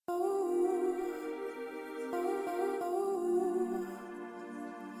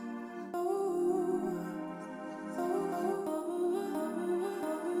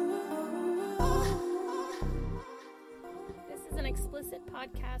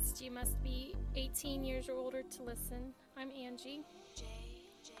podcast. You must be 18 years or older to listen. I'm Angie.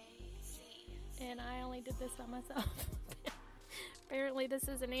 And I only did this by myself. Apparently this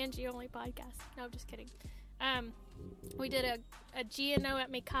is an Angie-only podcast. No, I'm just kidding. We did a GNO at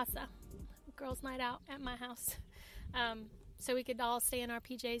mi casa, girls' night out at my house. So we could all stay in our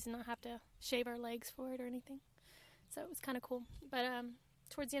PJs and not have to shave our legs for it or anything. So it was kind of cool. But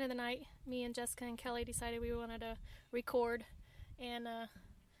towards the end of the night, me and Jessica and Kelly decided we wanted to record. And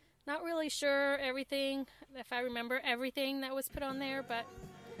not really sure everything, if I remember everything that was put on there, but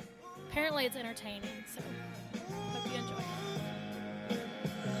apparently it's entertaining. So hope you enjoy it.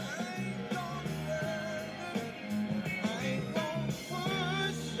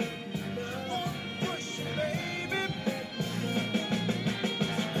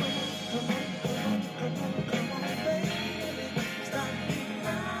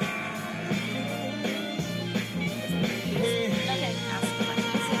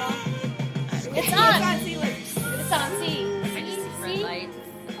 It's on. It's on. See?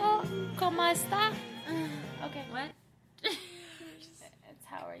 Oh, ¿cómo está? Okay. What? It's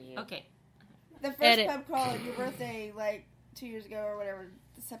how are you? Okay. The first pub crawl at your birthday, like 2 years ago or whatever,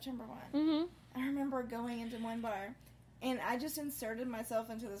 the September one. Mm-hmm. I remember going into one bar, and I just inserted myself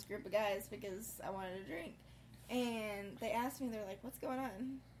into this group of guys because I wanted a drink. And they asked me, they're like, "What's going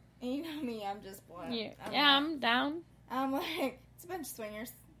on?" And you know me, I'm just blunt. I'm down. I'm like, "It's a bunch of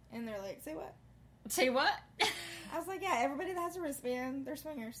swingers." And they're like, "Say what?" Say what? I was like, "Yeah, everybody that has a wristband, they're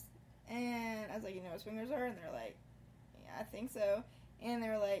swingers." And I was like, "You know what swingers are?" And they're like, "Yeah, I think so." And they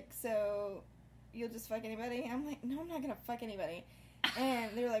were like, "So you'll just fuck anybody?" I'm like, "No, I'm not gonna fuck anybody."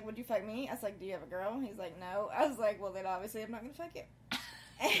 And they were like, "Would you fuck me?" I was like, "Do you have a girl?" He's like, "No." I was like, "Well, then obviously I'm not gonna fuck you."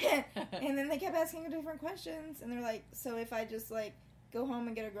 And then they kept asking different questions, and they're like, "So if I just like go home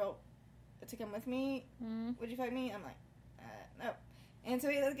and get a girl to come with me, would you fuck me?" I'm like, "No." And so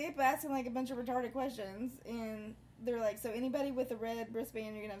they kept asking like a bunch of retarded questions, and they're like, "So anybody with a red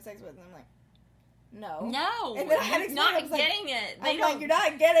wristband you're gonna have sex with?" And I'm like, "No." No. And then I had to You're not explain, getting it. I'm like, "You're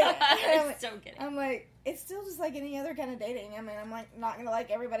not getting it." I'm so getting it. I'm like, it's still just like any other kind of dating. I mean, I'm like not gonna like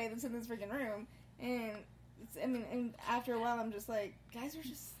everybody that's in this freaking room, and and after a while, I'm just like, guys are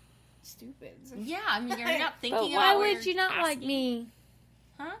just stupid. Yeah, I mean, you're not thinking But about why what would you you're not like asking. me?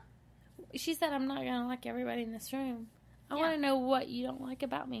 Huh? She said I'm not gonna like everybody in this room. I Yeah. want to know what you don't like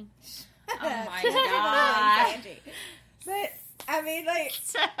about me. Oh my god. But I mean, like,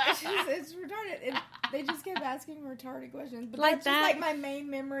 it's retarded. And they just kept asking retarded questions. But Like that's that? just like my main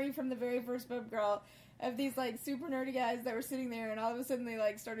memory from the very first pub crawl of these like super nerdy guys that were sitting there, and all of a sudden they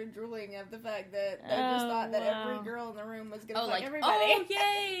like started drooling at the fact that they just thought that every girl in the room was gonna fuck like, everybody. oh,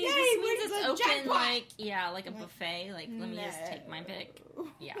 yay! Yay, This we're means it's the open, jackpot. like, yeah, like a buffet. Like, let me just take my pick.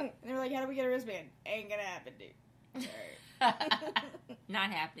 Yeah. And they were like, "How do we get a wristband?" Ain't gonna happen, dude. Sorry. Not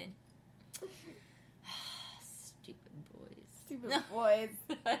happening. Stupid boys. Stupid boys.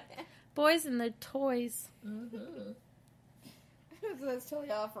 Boys and the toys. Mm-hmm. So that's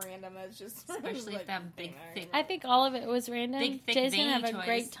totally off random. That's just Especially like, if that big, thick. I think all of it was random. Big, thick Jay's gonna have veiny a toys.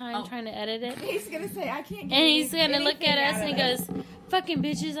 great time trying to edit it. He's gonna say, "I can't." Get And he's gonna look anything at us out and of he this." goes, "Fucking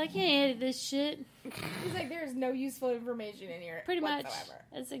bitches, I can't edit this shit." He's like, "There's no useful information in here." Pretty much. whatsoever.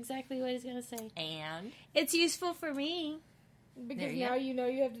 That's exactly what he's gonna say. And It's useful for me. Because There you now go. you know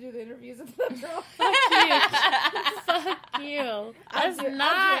you have to do the interviews with the girl. Fuck you. Fuck you. That's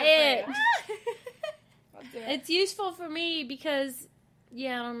not it. I'll do it. It's useful for me because,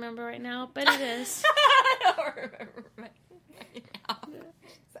 yeah, I don't remember right now, but it is. I don't remember right now.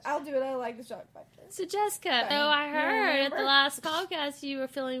 So I'll do it. I like the shock factor. So Jessica, though I heard at the last podcast you were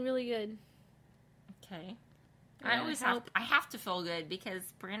feeling really good. Okay. Yeah, I always help. have to feel good because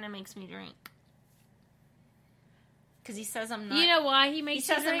Brandon makes me drink. Because he says I'm not. You know why he he makes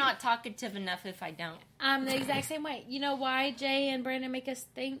you says I'm drink? not talkative enough if I don't. I'm the exact same way. You know why Jay and Brandon make us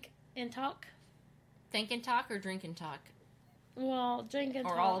think and talk? Think and talk or drink and talk? Well, drink and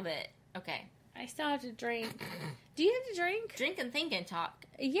Or talk. all of it. Okay. I still have to drink. Do you have to drink? Drink and think and talk.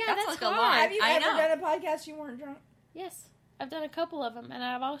 Yeah, That's that's like a hard. lot. Have you I ever know. done a podcast you weren't drunk? Yes. I've done a couple of them, and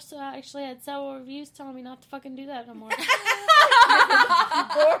I've also actually had several reviews telling me not to fucking do that no more.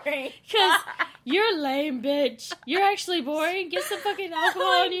 Boring. Because you're lame, bitch. You're actually boring. Get some fucking alcohol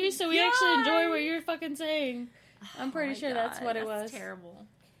on you so we actually enjoy what you're fucking saying. I'm pretty sure that's what it was. Terrible.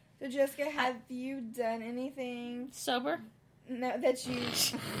 So Jessica, have you done anything Sober? that you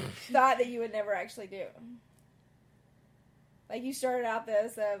thought that you would never actually do? Like you started out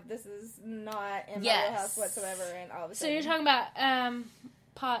this is not in my wheelhouse whatsoever, and all of a So sudden, you're talking about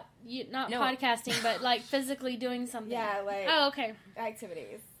not No. podcasting, but like physically doing something. yeah, like Oh, okay.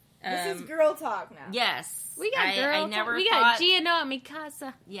 activities. This is girl talk now. Yes. We got girl. I never we thought, got Gino at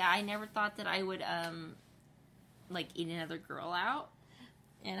Mikasa. Yeah, I never thought that I would, like, eat another girl out.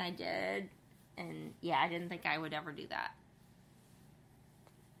 And I did. And, yeah, I didn't think I would ever do that.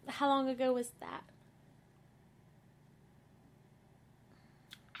 How long ago was that?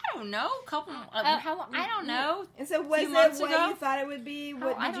 I don't know. How long? I don't know. And so was Few it months what ago? you thought it would be?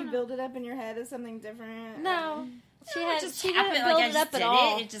 What I did you don't build it up in your head as something different? No. She No, had. it just She happened. didn't Like, build I it just up at did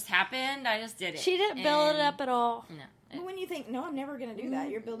all. It just happened. I just did it. She didn't build it And- up at all. No. But when you think, no, I'm never going to do that,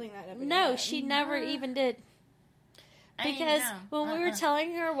 you're building that up. In your No, head. she never even did. Because when we were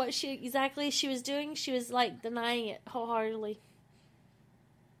telling her what she was doing, she was like denying it wholeheartedly.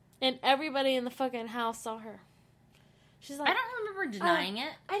 And everybody in the fucking house saw her. She's like, I don't remember denying it.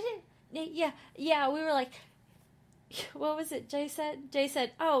 I didn't. Yeah. We were like, what was it? Jay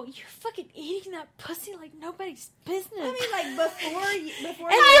said, "Oh, you're fucking eating that pussy like nobody's business." I mean, like, before and you you did were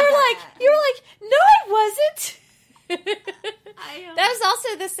that. like, "No, it wasn't." I That was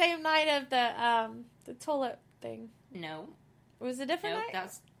also the same night of the toilet thing. No. It was a different Nope, night. that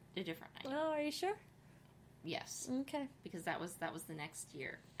was a different night. Oh, are you sure? Yes. Okay. Because that was the next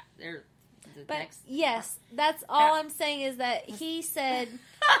year. But yes, that's all I'm saying is that he said,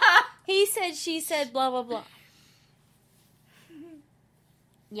 she said, blah, blah, blah.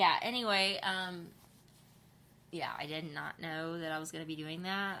 Yeah, anyway, yeah, I did not know that I was going to be doing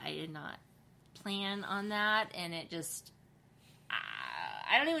that. I did not plan on that, and it just,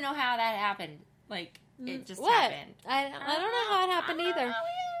 I don't even know how that happened. Like, it just happened. I don't know how it happened either.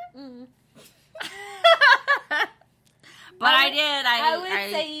 Mm. But I did. I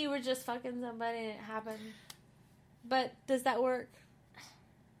would say you were just fucking somebody and it happened. But does that work?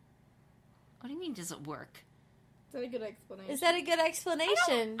 What do you mean, does it work? Is that a good explanation? Is that a good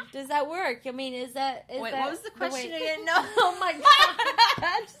explanation? Does that work? I mean, is that... Wait, that, what was the question wait. again? No. Oh my god.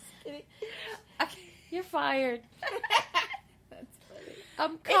 I'm just kidding. Okay. You're fired. That's funny.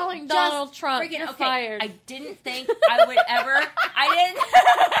 I'm calling Just Donald Trump. freaking- You're okay, fired. I didn't think I would ever.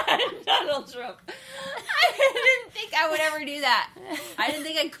 Donald Trump. I didn't think I would ever do that. I didn't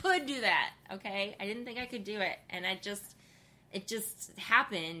think I could do that. Okay, I didn't think I could do it, and it just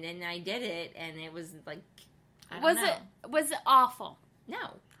happened, and I did it, and it was like, I don't know. Was it awful?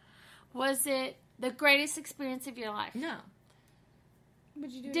 No, Was it the greatest experience of your life? no.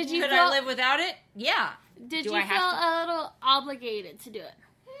 Would you do Did it you Could feel- I live without it? Yeah. Did Do you I feel have to? a little obligated to do it?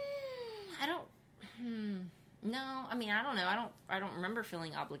 I don't. No, I mean, I don't know. I don't remember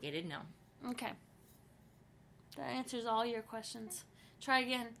feeling obligated. No. Okay. That answers all your questions. Try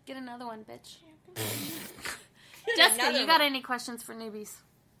again. Get another one, bitch. Jessica, you got any questions for newbies?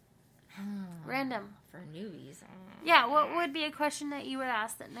 Random. For newbies. Yeah, what would be a question that you would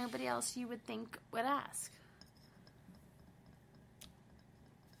ask that nobody else you would think would ask?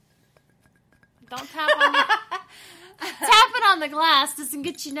 Don't tap on the... Tapping on the glass doesn't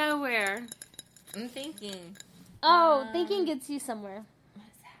get you nowhere. I'm thinking. Oh, thinking gets you somewhere. What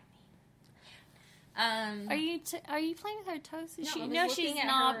does that mean? Are you playing with her toes? No, She, I was no, looking she's at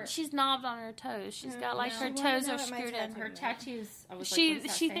knobbed. her- She's knobbed on her toes. She's got like no. her She wanted toes to know are what my screwed in. tattoo Her meant. tattoos. I was like, what does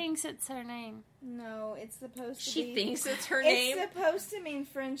that She say? thinks it's her name. No, it's supposed to She be... thinks it's her name. It's supposed to mean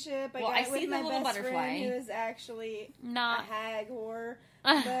friendship. Well, got I it see with the my little best butterfly. friend who is actually Not. a hag whore.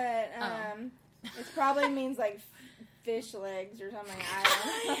 But it probably means like fish legs or something.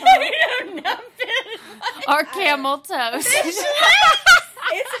 I don't know. Or camel toes.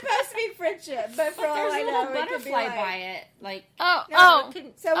 It's supposed to be friendship, but for But all there's I a know, little it could be butterfly like, by it. Like, Oh,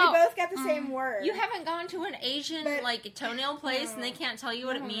 So we Oh. both got the same word. you haven't gone to an Asian But- like toenail place and they can't tell you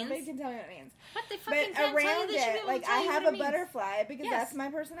what it means. They can tell me what it means. What they But fucking can't tell you? around They should be it, able like to tell I you have what a it means. butterfly because Yes. that's my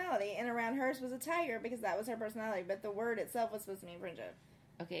personality, and around hers was a tiger because that was her personality. But the word itself was supposed to mean friendship.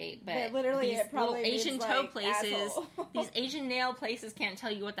 Okay, But but literally, these it probably little Asian means, toe like, places, asshole. these Asian nail places can't tell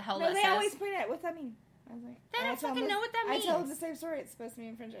you what the hell No, that they says. always point at it. What's that mean? I was like, They and don't I tell fucking them know what that I tell them means. the same story. It's supposed to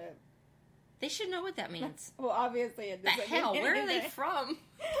mean friendship. They should know what that means. Well, obviously it The doesn't. hell? mean Where are they anything. from?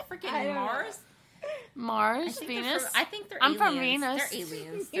 I Freaking don't know. Mars? Mars, I think Venus. I think they're I'm aliens. from Venus. They're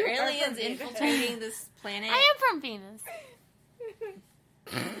aliens. You They're are from aliens Venus. infiltrating this planet. I am from Venus.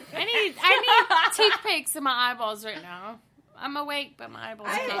 I need toothpicks in my eyeballs right now. I'm awake, but my eyeballs.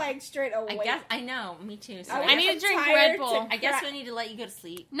 I are am like straight awake. I guess I know. Me too. So I need to I'm drink tired Red to Bull. I guess cry. we need to let you go to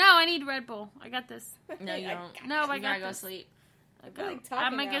sleep. No, I need Red Bull. I got this. No, you don't. No, I You got gotta go this. sleep. I I'm got. like talking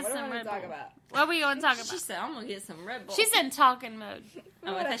I'm gonna now. get What do I some wanna Red talk Bull. about? What are we going to talk She about? said, "I'm gonna get some Red Bull." She's in talking mode.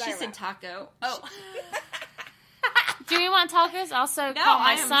 Oh, I thought she said taco. Oh, Do you want tacos? I'll also no, call my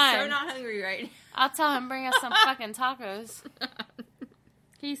I am son. so not hungry right now. I'll tell him bring us some fucking tacos.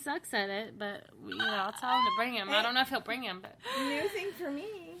 He sucks at it, but I'll tell him to bring him. I don't know if he'll bring him, but New thing for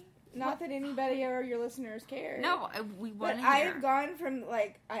me Not that anybody or your listeners care. No, we want But to I hear. have gone from,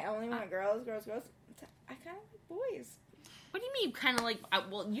 like, I only want girls, to I kind of like boys. What do you mean, kind of like?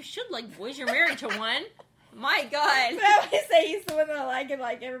 Well, you should like boys. You're married to one. My God. But I always say he's the one that I like, and,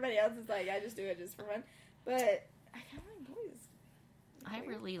 like, everybody else is like, I just do it just for fun. But I kind of like boys. I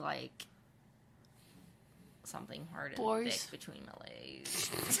really like something hard and Boys. thick between my legs.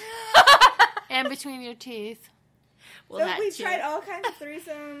 And between your teeth. Well, So that we've too. tried all kinds of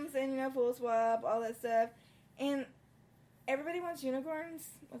threesomes and, full swap, all that stuff. And everybody wants unicorns.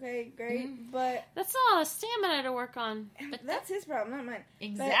 Okay, great. Mm-hmm. But That's a lot of stamina to work on. But that's his problem, not mine.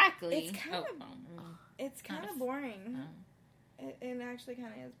 Exactly. It's kind of it's kind Kind of of- boring. Oh. It actually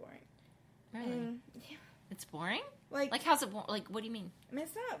kind of is boring. Really? And, yeah, It's boring? like, Like, how's it boring? Like, what do you mean? I mean,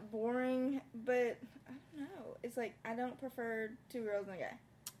 it's not boring, but I don't know. It's like I don't prefer 2 girls and a guy.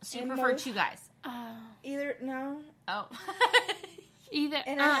 So you And prefer most- 2 guys? Either no, Oh. Either.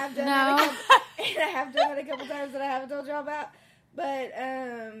 and I have done no. that a couple, and I have done it a couple times that I haven't told y'all about. But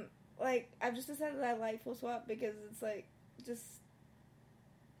like I've just decided that I like full swap because it's like just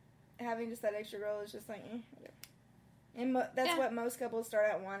having just that extra girl is just like whatever. And that's Yeah. what most couples start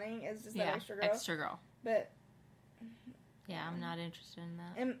out wanting is just that extra girl. Extra girl. But Yeah, I'm not interested in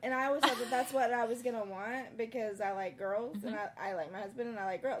that. and I always thought that that's what I was gonna want because I like girls and I like my husband and I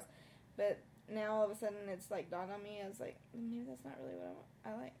like girls. But now all of a sudden it's like dawned on me. I was like, maybe that's not really what I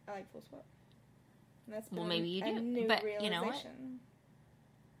want. I like full swap. And that's Well, been maybe you a do, new but realization. you know what?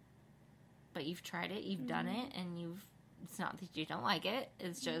 But you've tried it, you've done it, and it's not that you don't like it,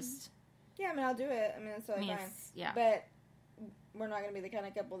 it's just, Yeah, I mean I'll do it. I mean it's totally fine. yeah. But we're not gonna be the kind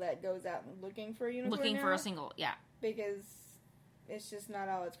of couple that goes out looking for a unicorn. Looking for now a single, yeah. because it's just not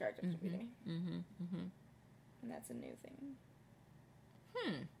all it's cracked up to be to me. Mm-hmm. And that's a new thing.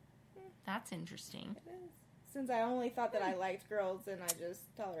 That's interesting. It is. Since I only thought that I liked girls and I just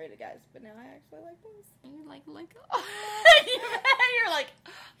tolerated guys, but now I actually like boys. You're like, you're like,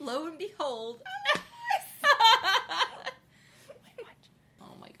 lo and behold.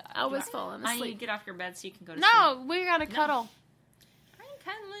 Oh my God. I was falling I need to asleep. get off your bed so you can go to sleep. No, we're gonna cuddle. I ain't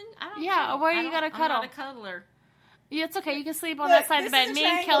cuddling. I don't Yeah, cuddle. where are I you don't- gonna cuddle? I'm not a cuddler. Yeah, it's okay. You can sleep on Look, that side of the this is bed. a Me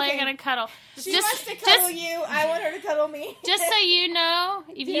and triangle Kelly are thing. gonna cuddle. She wants to cuddle you. I want her to cuddle me. Just so you know,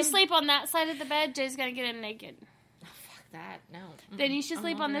 if you Tim. sleep on that side of the bed, Jay's gonna get in naked. Fuck that. No. Then you should I'm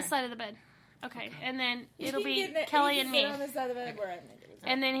sleep over on this there. side of the bed. Okay, and then it'll He be can get- Kelly he and can me, sit on the side of the bed where I'm naked.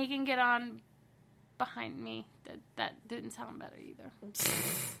 and then he can get on behind me. That didn't sound better either.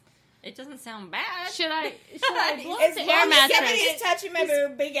 It doesn't sound bad. Should I blow As the long air as somebody mattress? is touching my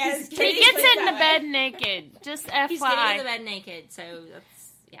boob, big ass. He gets in the bed naked. Just He's getting in the FYI. bed naked, so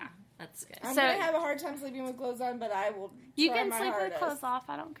that's good. I'm So- gonna have a hard time sleeping with clothes on, but I will. You try can my sleep with hardest. clothes off.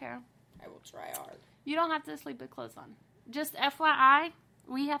 I don't care. I will try hard. You don't have to sleep with clothes on. Just FYI,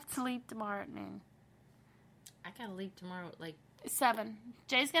 we have to leave tomorrow at noon. I gotta leave tomorrow at like 7.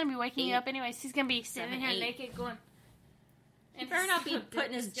 Jay's gonna be waking you 8. up anyways. He's gonna be standing 7, here 8. naked going. He better not be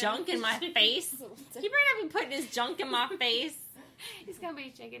putting his junk in my face. He better not be putting his junk in my face. He's gonna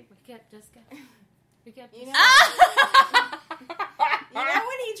be shaking. Wake up, Jessica. Wake up. You know, Ah! you know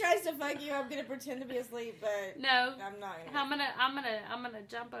when he tries to fuck you, I'm gonna pretend to be asleep, but No. I'm not. Gonna I'm gonna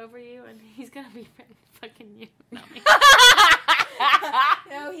jump over you, and he's gonna be fucking you. Not me.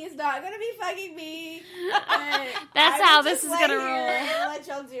 No, he's not gonna be fucking me. That's I how will this just is lay gonna here roll. and let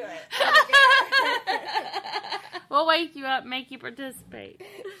y'all do it. I don't care. We'll wake you up, make you participate.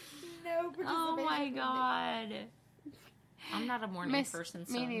 No participation. Oh my God. I'm not a morning person,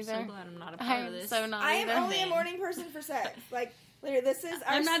 so me I'm neither. so glad I'm not a part I of am this. so not I am either. only a morning person for sex. Like, literally, this is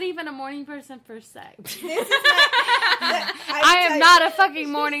our. I'm not even a morning person for sex. This is my, I am not a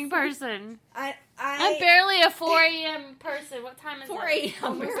fucking morning person. I'm I'm barely a 4 a.m. person. What time is 4 it?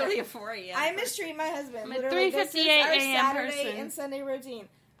 a.m. Really a 4 a.m. I mistreat my husband. I'm a Literally, this is 3:58 our a.m. Saturday person. and Sunday routine.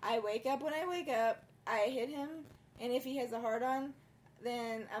 I wake up when I wake up. I hit him, and if he has a hard on,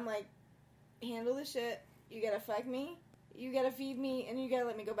 then I'm like, handle the shit. You gotta fuck me. You gotta feed me, and you gotta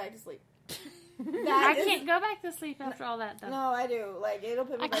let me go back to sleep. I can't go back to sleep after all that, though. No, I do. Like, it'll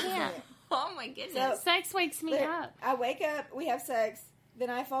put me I back can't. to sleep. Oh my goodness. Sex wakes me up. I wake up, we have sex, then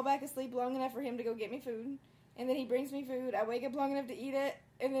I fall back asleep long enough for him to go get me food, and then he brings me food. I wake up long enough to eat it,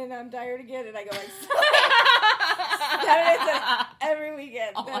 and then I'm tired again, and I go like Saturday, Sunday, every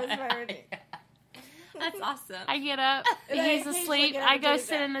weekend. Oh That is my my routine. That's awesome. I get up, And I he's occasionally asleep, get up I and go take a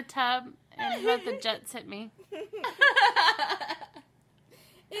sit nap. in the tub, and let the jets hit me.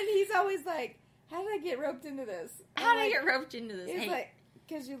 And he's always like, how did I get roped into this? How I'm do I like, get roped into this? He's Hey, like,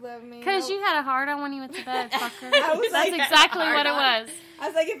 Because you love me. Because you had a hard on when you went to bed, fucker. I was That's like, exactly what it was. I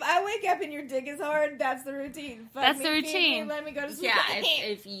was like, if I wake up and your dick is hard, that's the routine. Fuck That's me, the feed me, routine. let me go to sleep. Yeah,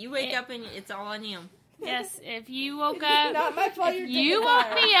 if you wake up and it's all on you. Yes, if you woke up, Not my fault. Your if dick you is woke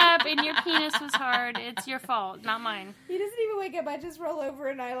hard. me up and your penis was hard, it's your fault, not mine. He doesn't even wake up. I just roll over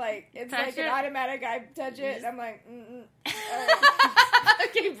and I like it's Touch like it? an automatic. I touch it and I'm like,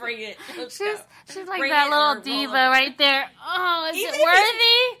 Okay, bring it. Let's go. She's like Bring that it little or diva roll it. right there. Oh, is Even it if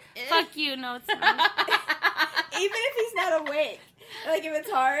worthy? Fuck you. No, it's not. even if he's not awake, like if it's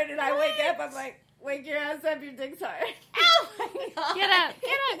hard and I wake up, I'm like, wake your ass up. Your dick's hard. Oh my god. Get up,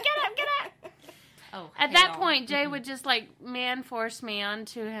 get up, get up, get up. Oh, At that hell. point, Jay would just like man force me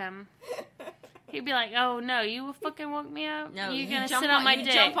onto him. He'd be like, "Oh no, you fucking woke me up. No, You're you gonna jump sit on my you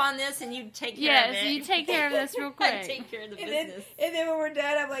dick." jump on this and you take care Yes, of it. you take care of this real I quick. take care of the And business. then when we're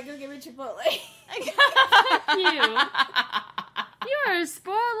done, I'm like, go get me Chipotle. You. You are a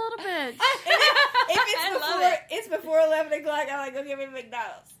spoiled little bitch. If it's before 11 o'clock, I'm like, go get me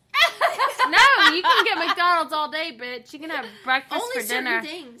McDonald's. No, you can get McDonald's all day, bitch. You can have breakfast Only for certain dinner.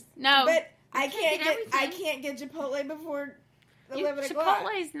 things. No, But I can't can't get get Chipotle before you, 11 o'clock.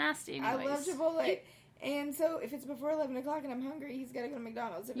 Chipotle is nasty. Anyways. I love Chipotle. And so if it's before 11 o'clock and I'm hungry, he's got to go to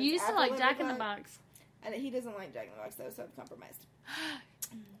McDonald's. If You it's used to after like 11 Jack in the o'clock- Box. And he doesn't like Jack in the Box, though, so I've compromised.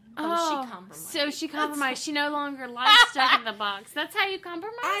 Oh, she compromised. So she compromised. She no longer likes Jack in the Box. That's how you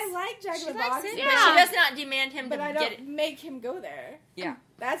compromise? I like Jack She in the likes Box, it, Yeah. but she does not demand him but to I get it. don't make him go there. Yeah.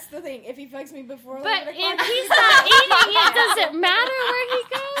 That's the thing. If he fucks me before But 11 if o'clock, he's not eating it, does it matter where he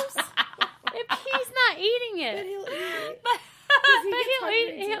goes? If he's not eating but it. he'll eat it. But gets he'll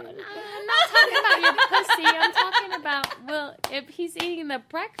hungry eat. too. I'm not talking about your pussy. I'm talking about if he's eating the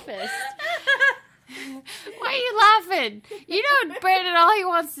breakfast. Why are you laughing? You know, Brandon, all he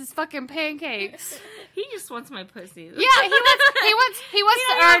wants is fucking pancakes. He just wants my pussy. Yeah, he wants to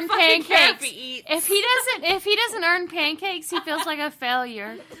earn pancakes. Eat. If he doesn't earn pancakes, he feels like a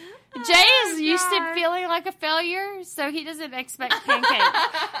failure. Jay is used to feeling like a failure, so he doesn't expect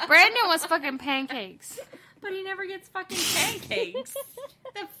pancakes. Brandon wants fucking pancakes. But he never gets fucking pancakes.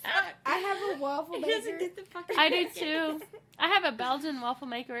 The fuck? I have a waffle He maker. doesn't get the fucking I do pancakes. too. I have a Belgian waffle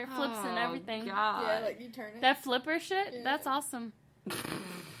maker. It flips and everything. God. Yeah, like you turn it. That flipper shit, Yeah. that's awesome.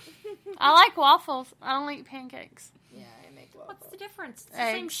 I like waffles. I don't like pancakes. Yeah, I make waffles. What's the difference? It's the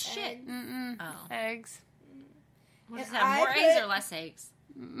same Eggs. shit. Mm-mm. Oh. Eggs. What does And it have? I More put- eggs or less eggs?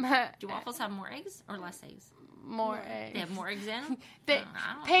 More Do waffles have more eggs or less eggs? eggs. They have more eggs in them? They-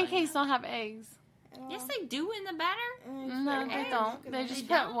 I don't pancakes don't have eggs. Yes, they do in the batter. No, they eggs. don't. They just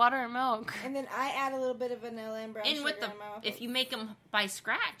They put don't? water and milk. And then I add a little bit of vanilla and brown And sugar with the, in my waffles. if you make them by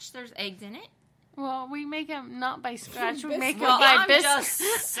scratch, there's eggs in it. Well, we make them not by scratch. We Biscuit. make them Well, by I'm biscuits.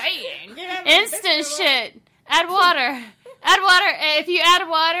 just saying. Instant shit. Add water. Add water. If you add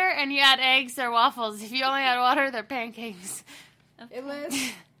water and you add eggs, they're waffles. If you only add water, they're pancakes.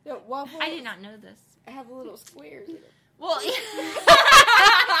 Unless the waffles I did not know this. have little squares in it. Well,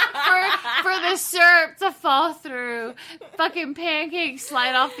 For the syrup to fall through, fucking pancakes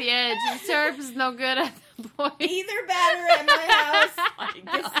slide off the edge, and syrup is no good at the point. Either batter at my house, my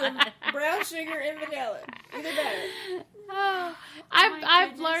it's some God. brown sugar and vanilla. Either batter. Oh, my I've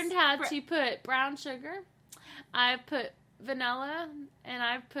goodness. learned how to put brown sugar. I've put vanilla, and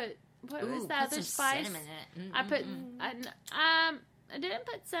I've put what was Ooh, that put other some spice? cinnamon in it. I put Mm-mm-mm. I didn't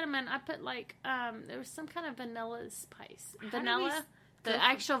put cinnamon. I put like there was some kind of vanilla spice. How do we Vanilla, go the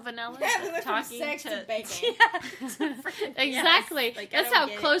actual vanilla. Yeah, we went from Talking sex to to bacon. Exactly. Yes, like, I That's don't how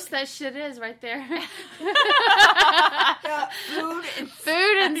get it. close that shit is right there. Food and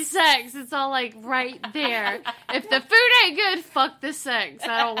Food and sex, it's all like right there. If the food ain't good, fuck the sex.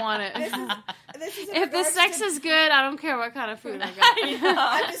 I don't want it. This is in If the regards sex to- is good, I don't care what kind of food I I got. know.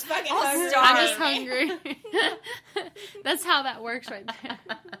 I'm just fucking I'll hungry. starve. I'm just hungry. That's how that works right there.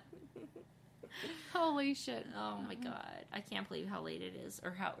 Holy shit. Oh my God. I can't believe how late it is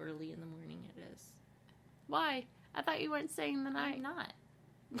or how early in the morning it is. Why? I thought you weren't staying the I'm night. not.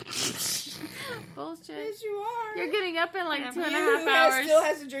 Bullshit. Yes, you are. You're getting up in like Yeah, 2.5 You hours. still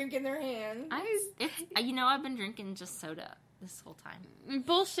has a drink in their hand. I've been drinking just soda this whole time.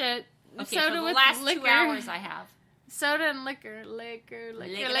 Bullshit. Okay, Soda for the with last liquor. 2 hours I have. Soda and liquor. Liquor.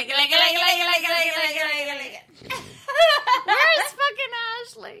 Where's Where's fucking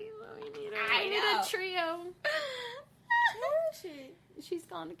Ashley? We need her. I We need know. a trio. Where is she? She's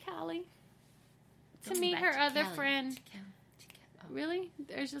gone to Cali to meet her other friend. Really?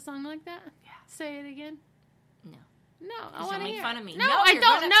 There's a song like that? Yeah. Say it again. No. No, I You'll want to make hear. fun of me. No, No, I you're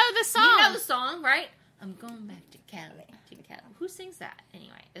don't gonna- know the song. You know the song, right? I'm going back to Cali. Who sings that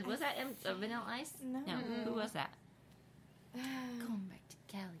anyway? Was that Vanilla Ice? No. Who was that? Going back to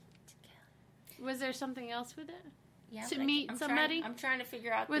Cali. Was there something else with it? Yeah, To meet I'm somebody? I'm trying to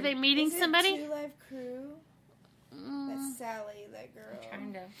figure out. Were they meeting Is it somebody? Two Live Crew? That's Sally, that girl. I'm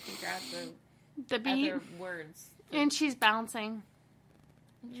trying to figure out The the beat? other words. And she's bouncing.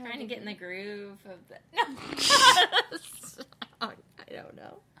 I'm trying to get in the groove of the. No. I don't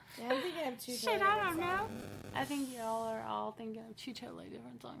know. Yeah, I'm thinking of two. Shit, totally I don't different know. songs. I think y'all are all thinking of two totally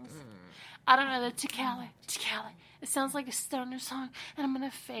different songs. I don't know the Tikali. It sounds like a stoner song, and I'm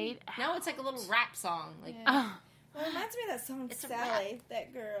gonna fade out. No, it's like a little rap song. Like Yeah. Oh. Well, it reminds me of that song It's a Sally,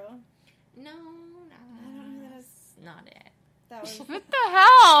 that girl. no, I don't know who that is. not it. That was. What the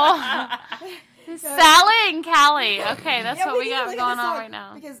hell? Sally and Callie. Okay, that's Yeah, what we can got look at going the on song right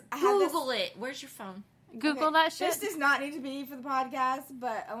now. Because I had this, Google it. Where's your phone? Google okay, that shit. This does not need to be for the podcast,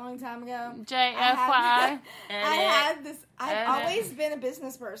 but a long time ago, JFY. I had this. I've Edit. always been a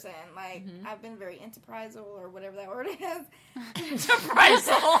business person. Like Mhm. I've been very enterprisal or whatever that word is.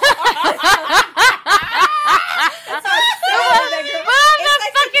 Enterprisal. That's not that girl. Whatever It's the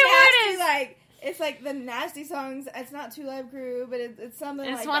like fucking word nasty, is. like it's like the nasty songs. It's not Two Live Crew, but it's something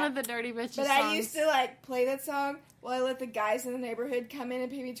It's like one that. of the dirty bitches But songs. I used to like play that song while I let the guys in the neighborhood come in and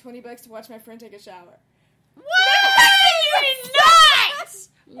pay me $20 to watch my friend take a shower. What? You're not.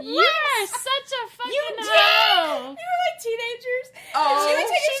 You are such a fucking You hoe. They were like teenagers. Oh, she would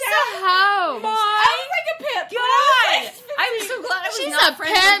take She's a a shower. hoe. I was like a pimp. God, I'm so glad I was She's not a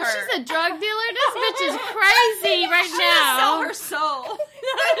friends pimp. with her. She's a drug dealer. This bitch is crazy right Sell now. her soul.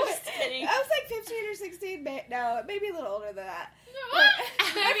 I'm just kidding. I was like 15 or 16. No, maybe a little older than that.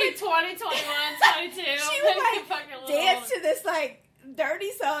 Maybe 20, 21, 22. She would like dance to this like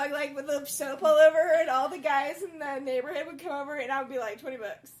dirty song, like with the soap all over her, and all the guys in the neighborhood would come over, and I would be like $20.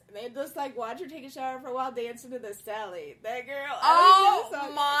 And they'd just like watch her take a shower for a while, dancing to the Sally, that girl. Oh And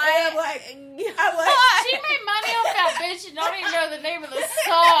I'm my! like, She made money off that bitch and don't even know the name of the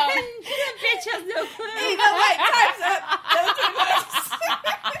song. That bitch has no clue. you know, like time's up.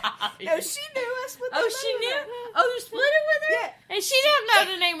 No, she knew us. Oh, she knew. Oh, you split it with her. Yeah. And she don't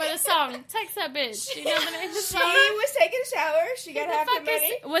know the name of the song. Text that bitch. She knows the name of the She song. was taking a shower. She got Who the half the fuck is-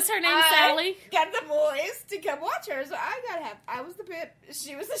 money. What's her name, I Sally? got the boys to come watch her, so I got half. I was the pimp.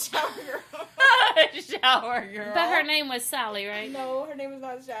 She was the shower girl. Shower girl. But her name was Sally, right? No, her name was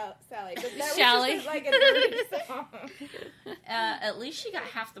not Sally. But that Sally. was just like a dirty song. At least she got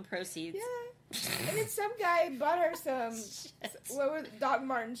half the proceeds. Yeah. And then some guy bought her some what were Doc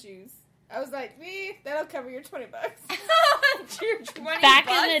Martin shoes. I was like, me, that'll cover your $20. Back Back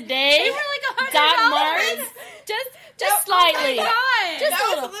in the day, they were like $100. Doc Martens, just slightly. Oh my God. Just that a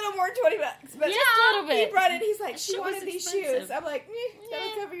was little. a little more $20, but Just a little he bit. brought it. He's like, she Shit was wanted these expensive. shoes. I'm like, me,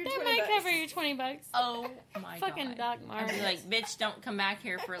 that'll cover your That $20. might cover your $20. Oh my Fucking God. Doc I'd Martens. be like, bitch, don't come back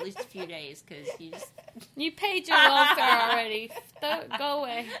here for at least a few days because you just. You paid your welfare already. Go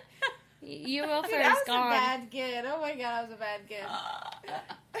away. Your Dude, welfare I is was a gone. bad kid. Oh my god, I was a bad kid.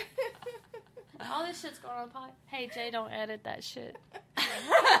 All this shit's going on the pod. Hey, Jay, don't edit that shit.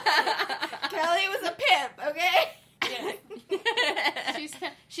 Kelly was a pimp, okay? Yeah.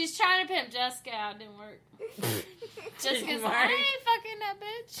 She's trying to pimp Jessica out. Didn't work. Jessica's Didn't like, work. I ain't fucking that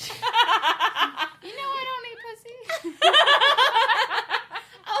bitch. You know I don't need pussy.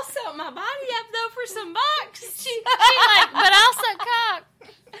 I'll sell my body up though for some bucks. She like, but I'll suck cock.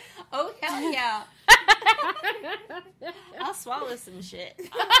 Oh hell yeah! I'll swallow some shit.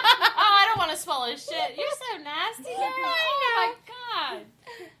 Oh, I don't want to swallow shit. You're so nasty, girl. Oh my god.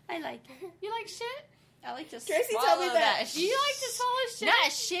 I like it. You like shit? I like to Tracy swallow told me that. Do you like to swallow shit?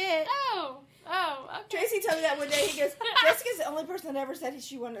 Not shit. Oh, okay. Tracy told me that one day. He goes, Jessica's the only person that ever said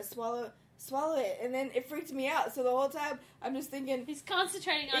she wanted to swallow it, and then it freaked me out. So the whole time I'm just thinking, He's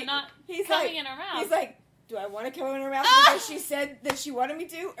concentrating on not he's coming like, in her mouth. he's like, do I want to come in her mouth because she said that she wanted me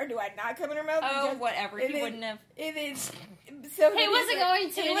to, or do I not come in her mouth? Oh, because, whatever. and He then- wouldn't have. And then, so He then wasn't he's going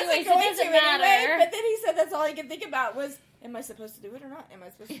to he anyway, wasn't so it going doesn't to matter. anyway. But then he said that's all he could think about was, am I supposed to do it or not? Am I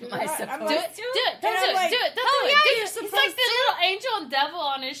supposed to do it Am or I not? I'm supposed like, to? Do it. Don't And do I'm it. like, Do it. Don't hell do it. yeah, Do you're it. He's supposed like the to. little angel and devil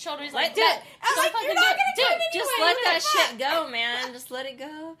on his shoulder. He's like, Do it. I'm Don't like, fucking you're do not it. gonna Do come it. Just anyway. let What that the shit fuck? go, man. Just let it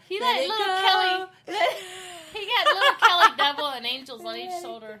go. He let let it little go. Kelly. He got little Kelly devil and angels on each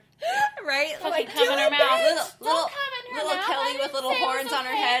shoulder. Right? Fucking like, come do in it, her mouth. bitch. Little come in her little mouth. I Kelly didn't with little say it was horns on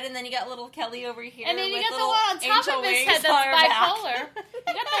her okay. head, and then you got little Kelly over here. And then you with got the little one on top angel of his wings head on that's her back. bipolar.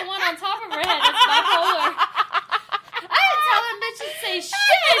 You got the one on top of her head that's bipolar. I didn't tell them bitches to say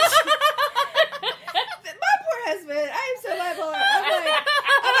shit. My poor husband, I am so bipolar.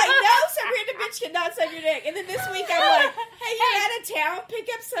 I'm like, no, some random bitch cannot suck your dick. And then this week I'm like, hey, you're out of town, pick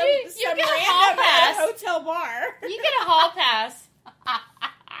up some You some get a hall random pass. at a hotel bar. You get a hall pass.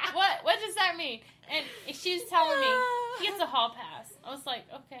 What does that mean? And she was telling me he gets a hall pass. I was like,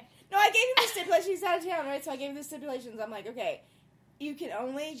 okay. No, I gave him the stipulations. He's out of town, right? So I gave him the stipulations. I'm like, okay, you can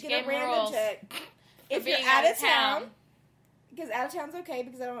only She get gave a him random rules. chick if you're being out of town. Because out of town's okay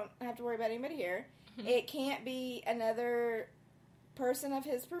because I don't have to worry about anybody here. Mhm. It can't be another person of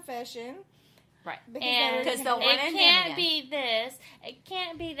his profession. Right. And Because they'll run it into him can't again. be this. It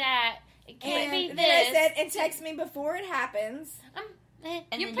can't be that. It can't be And this. then I said, and text me before it happens. And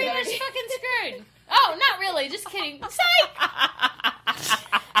You're then pretty you much better- fucking screwed. Oh, not really. Just kidding. Psych!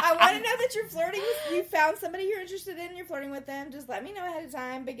 I want to know that you're flirting with, you found somebody you're interested in, you're flirting with them. Just let me know ahead of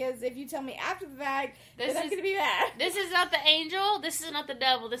time, because if you tell me after the fact, This then I'm is- going to be mad. This is not the angel. This is not the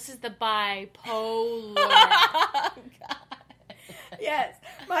devil. This is the bipolar. Oh, God. Yes.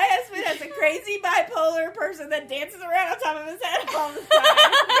 My husband has a crazy bipolar person that dances around on top of his head all the time.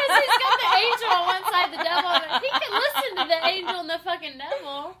 Because he's got the angel on one side, the devil on the other. He can listen to the angel and the fucking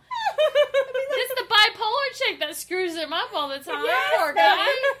devil. It's the bipolar chick that screws him up all the time. Yes, Poor baby. guy.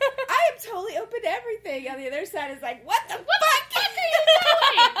 I am totally open to everything. On the other side is like, what the What the fuck are you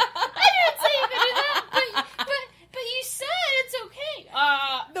doing? I didn't say you could do that. But you said it's okay.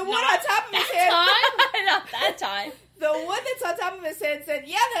 The one not on top of his that head. time. Not that time. The one that's on top of his head said,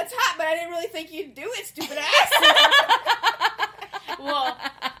 yeah, that's hot, but I didn't really think you'd do it, stupid ass. Well,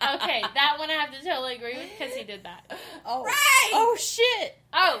 okay, that one I have to totally agree with because he did that. Oh. Right. Oh, shit.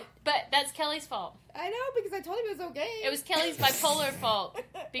 Oh, but that's Kelly's fault. I know, because I told him it was okay. It was Kelly's bipolar fault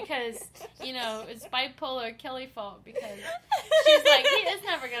because, you know, it's bipolar Kelly fault because she's like, it's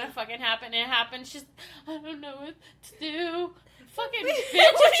never gonna fucking happen. It happened. She's, I don't know what to do. Fucking bitch,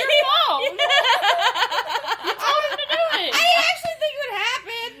 it's your fault. You told him to do it. I didn't actually think it would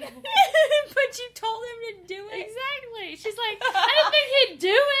happen. But you told him to do it. Exactly. She's like, I didn't think he'd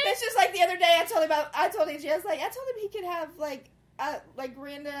do it. It's just like the other day I told him, I told him he could have like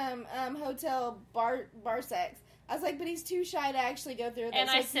random hotel bar sex. I was like, but he's too shy to actually go through this. And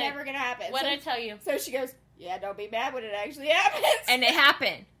so I it's said, never gonna happen. What so, did I tell you? so she goes, yeah, don't be mad when it actually happens. And it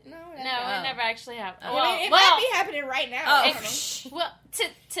happened. no, No, Oh. it never actually happened. Oh. I mean, it might be happening right now. Oh. I don't know. Well,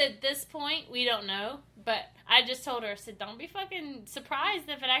 to this point, we don't know. But I just told her, I said, don't be fucking surprised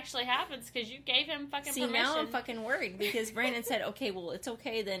if it actually happens because you gave him fucking See, permission. now I'm fucking worried because Brandon said, okay, well, it's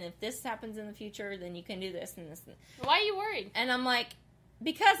okay then. If this happens in the future, then you can do this and this. Why are you worried? And I'm like,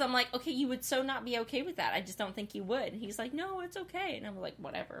 because I'm like, okay, you would so not be okay with that. I just don't think you would. And he's like, no, it's okay. And I'm like,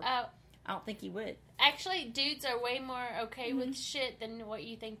 whatever. I don't think you would. Actually, dudes are way more okay with shit than what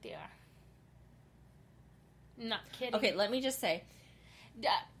you think they are. Not kidding. Okay, let me just say.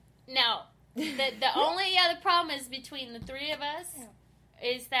 Now, the only other problem is between the three of us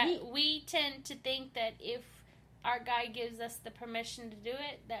is that we tend to think that if our guy gives us the permission to do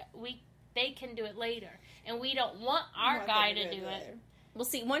it, that they can do it later, and we don't want our Want guy them to do it. later. Well,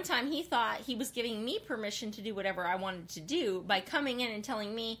 see, one time he thought he was giving me permission to do whatever I wanted to do by coming in and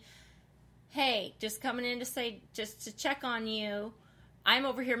telling me, hey, just coming in to say, just to check on you. I'm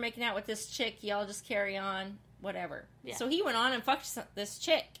over here making out with this chick. Y'all just carry on, whatever. Yeah. So he went on and fucked this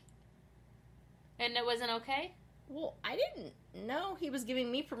chick. And it wasn't okay? Well, I didn't know he was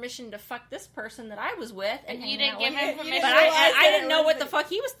giving me permission to fuck this person that I was with. And And you hanging didn't out give with. him You permission? But realize I that didn't it know was what the the- fuck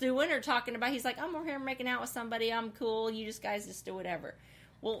he was doing or talking about. He's like, I'm over here making out with somebody. I'm cool. You just guys just do whatever.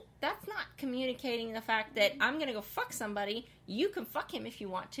 Well, that's not communicating the fact that I'm going to go fuck somebody. You can fuck him if you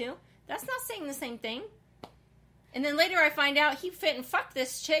want to. That's not saying the same thing. And then later I find out he fit and fucked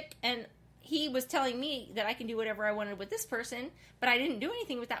this chick, and he was telling me that I can do whatever I wanted with this person, but I didn't do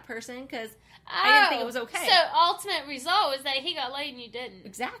anything with that person because I didn't think it was okay. So, ultimate result was that he got laid and you didn't.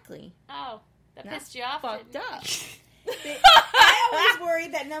 Exactly. Oh, that That's pissed you off. Fucked didn't it? up. I always worry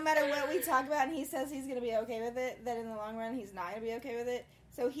that no matter what we talk about and he says he's going to be okay with it, that in the long run he's not going to be okay with it.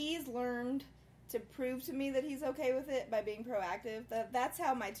 So he's learned to prove to me that he's okay with it by being proactive. That's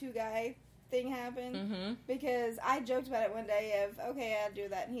how my two-guy thing happened. Mm-hmm. Because I joked about it one day of, okay, I'd do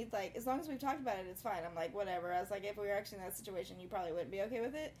that. And he's like, as long as we've talked about it, it's fine. I'm like, whatever. I was like, if we were actually in that situation, you probably wouldn't be okay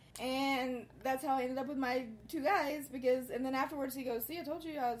with it. And that's how I ended up with my two guys. And then afterwards he goes, see, I told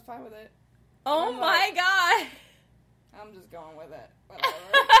you I was fine with it. Oh I'm my like- god. I'm just going with it. Whatever.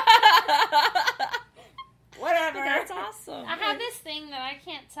 Whatever. That's awesome. I have this thing that I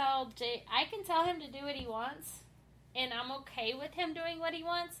can't tell Jay. I can tell him to do what he wants, and I'm okay with him doing what he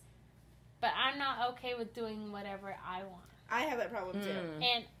wants, but I'm not okay with doing whatever I want. I have that problem too.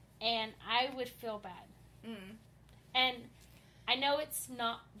 Mm. And I would feel bad. Mm. And I know it's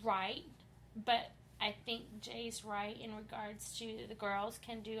not right, but I think Jay's right in regards to the girls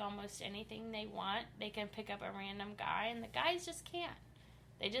can do almost anything they want. They can pick up a random guy, and the guys just can't.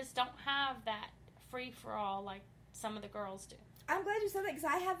 They just don't have that free-for-all like some of the girls do. I'm glad you said that because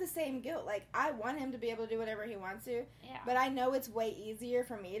I have the same guilt. Like, I want him to be able to do whatever he wants to, Yeah. but I know it's way easier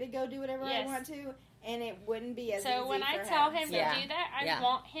for me to go do whatever I Yes. want to, and it wouldn't be as easy So when I for tell him to Yeah. do that, I Yeah.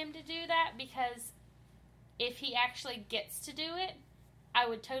 want him to do that because if he actually gets to do it, I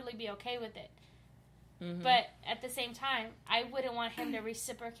would totally be okay with it. Mhm. But at the same time, I wouldn't want him to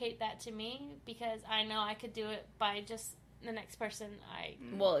reciprocate that to me because I know I could do it by just the next person I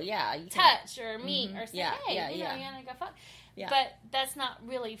well, yeah, you can- touch or meet Mhm. or say, Yeah, hey, yeah, you know, yeah. you want to go fuck. Yeah. But that's not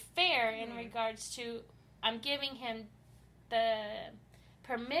really fair in Mhm. regards to I'm giving him the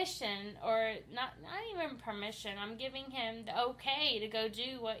permission, or not even permission. I'm giving him the okay to go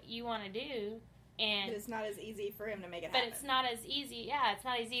do what you want to do, But and it's not as easy for him to make it but happen. it's not as easy. Yeah, it's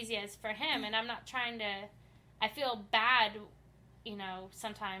not as easy as for him, and I'm not trying to. I feel bad, you know,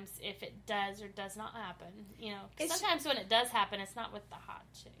 sometimes if it does or does not happen. You know, 'cause It's- sometimes when it does happen, it's not with the hot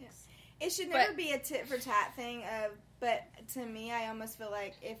chicks. Yeah. It should never But- be a tit for tat thing of, but to me, I almost feel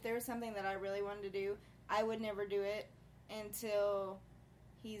like if there was something that I really wanted to do, I would never do it until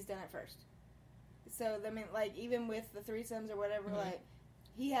he's done it first. So, I mean, like, even with the threesomes or whatever, Mhm. like,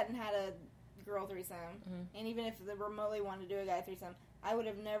 he hadn't had a girl threesome, Mhm. and even if they remotely wanted to do a guy threesome, I would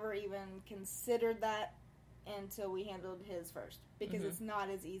have never even considered that until we handled his first. Because Mhm. it's not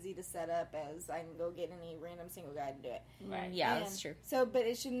as easy to set up as I can go get any random single guy to do it. Right. Yeah, And that's true. So, but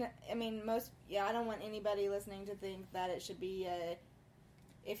it shouldn't. I mean, I don't want anybody listening to think that it should be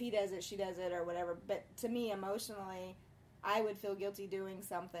if he does it, she does it, or whatever. But to me, emotionally, I would feel guilty doing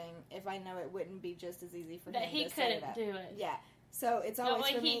something if I know it wouldn't be just as easy for That him he to set it couldn't up. do it. Yeah. So it's No, always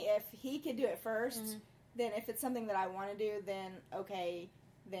like for me, if he could do it 1st, Mhm. then if it's something that I want to do, then okay.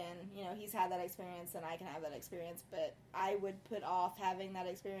 Then, you know, he's had that experience and I can have that experience. But I would put off having that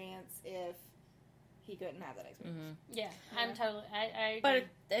experience if he couldn't have that experience. Mhm. Yeah, Yeah. I'm totally. I agree. But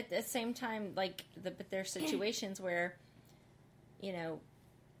at the same time, like, but there's situations where, you know,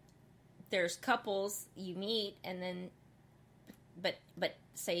 there's couples you meet, and then, but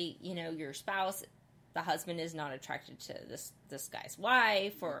say, you know, your spouse, the husband is not attracted to this guy's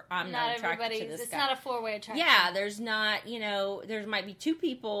wife, or I'm not attracted to this It's guy. not a four-way attraction. Yeah, there's not, you know, there might be two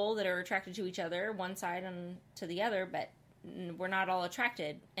people that are attracted to each other, one side and to the other, but we're not all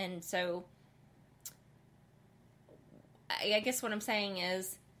attracted. And so I guess what I'm saying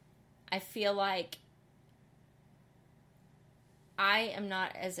is I feel like I am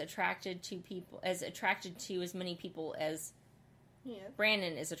not as attracted to as many people as Yeah.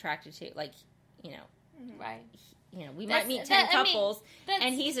 Brandon is attracted to. Like, you know, right. we That's- might meet 10 I mean, couples, That's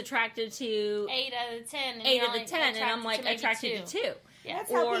and he's attracted to 8 out of the 10. And 8 you're of the only 10, and I'm like maybe attracted to 2. Yeah.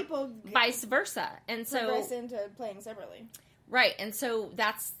 That's how Or people Vice versa. And so, progress into playing separately. right, and so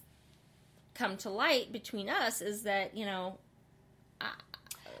that's come to light between us is that, you know,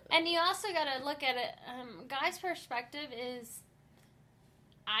 And you also got to look at it. Guy's perspective is,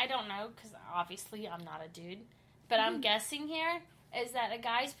 I don't know, because obviously I'm not a dude, but I'm guessing here is that a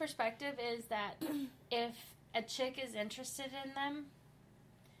guy's perspective is that if a chick is interested in them,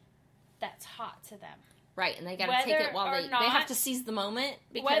 that's hot to them. right, and they got to Whether take it while or they not- have to seize the moment.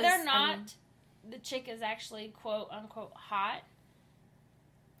 Because, Whether or I not mean, the chick is actually quote unquote hot,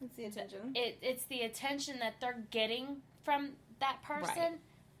 It's the attention. it's the attention that they're getting from that person, Right.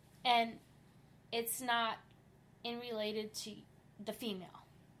 and it's not in related to the female.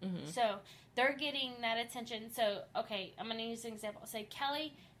 mhm. So they're getting that attention. So, okay, I'm going to use an example. Say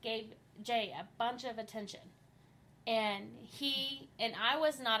Kelly gave Jay a bunch of attention, and I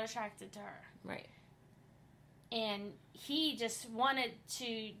was not attracted to her. Right. And he just wanted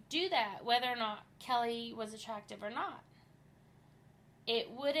to do that, whether or not Kelly was attractive or not.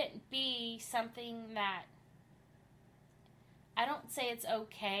 It wouldn't be something that, I don't say it's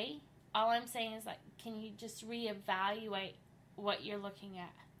okay. All I'm saying is, like, can you just reevaluate what you're looking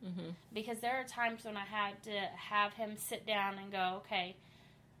at? Mm-hmm. Because there are times when I had to have him sit down and go, okay,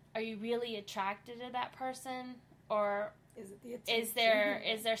 are you really attracted to that person? Or Is it the attention?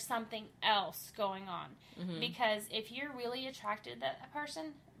 is there something else going on? Mm-hmm. Because if you're really attracted to that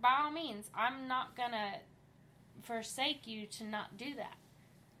person, by all means, I'm not going to forsake you to not do that.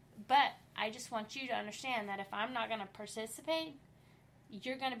 But I just want you to understand that if I'm not going to participate,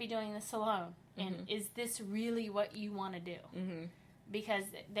 you're going to be doing this alone. And Mhm. is this really what you want to do? Mm-hmm. Because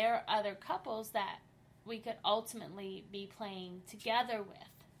there are other couples that we could ultimately be playing together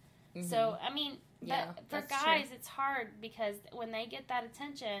with. So, I mean, Yeah, but for that's guys, true. it's hard because when they get that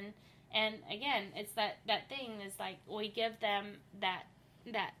attention, and again, it's that thing is like we give them that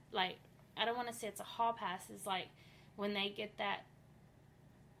like, I don't want to say it's a hall pass, is like when they get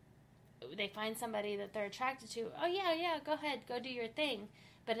they find somebody that they're attracted to, oh yeah, go ahead, go do your thing.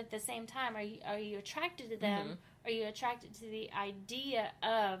 But at the same time, are you attracted to them? Mm-hmm. Are you attracted to the idea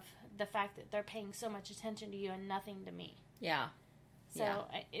of the fact that they're paying so much attention to you and nothing to me? Yeah. So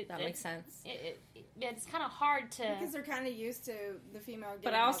That makes sense. It's kind of hard to Because they're kind of used to the female getting,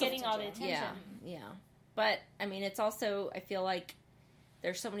 But also getting all the attention. Yeah. But, I mean, it's also, I feel like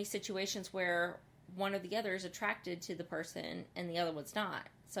there's so many situations where one or the other is attracted to the person and the other one's not.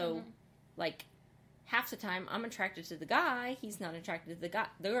 So, like, half the time I'm attracted to the guy, he's not attracted to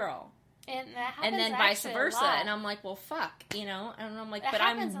the girl. And that happens, And then vice actually versa. a lot. And I'm like, well, fuck, you know? And I'm like, That but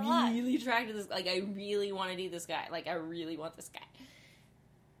happens I'm a lot. really attracted to this. Like, I really want to do this guy. Like, I really want this guy.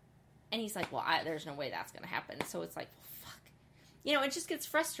 And he's like, well, there's no way that's going to happen. So it's like, well, fuck. You know, it just gets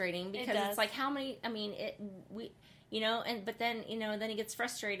frustrating because it's like, how many, I mean, but then, then he gets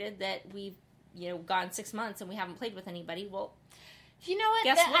frustrated that we've, gone 6 months and we haven't played with anybody. Well, you know what?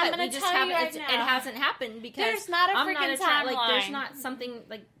 guess what? I'm going We to just tell haven't, you right now. it hasn't happened because There's not a I'm freaking not timeline. like, there's not something,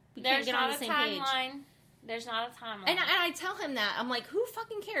 like, we can't get on the same page. There's not a timeline. And I tell him that. I'm like, who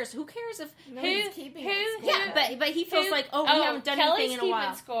fucking cares? Who cares if... Nobody's keeping it. Yeah, but he feels like, we haven't done anything in a while.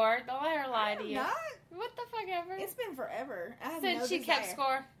 Kelly's keeping score. Don't let her lie to you. Not. What the fuck ever? It's been forever. I have Since no she desire. kept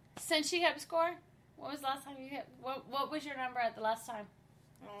score. Since she kept score? What was the last time you kept... What was your number at the last time?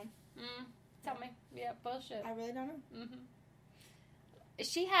 Tell me. Yeah, bullshit. I really don't know.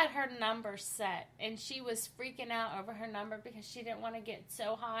 She had her number set, and she was freaking out over her number because she didn't want to get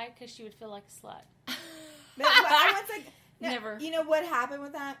so high because she would feel like a slut. But I was like, Never. You know what happened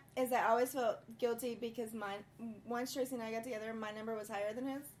with that is I always felt guilty because once Tracy and I got together, my number was higher than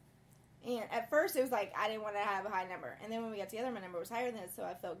his. And at first it was like I didn't want to have a high number, and then when we got together, my number was higher than his, so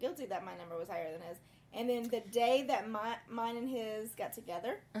I felt guilty that my number was higher than his. And then the day that mine and his got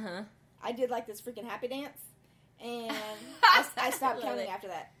together, I did like this freaking happy dance, and I stopped counting after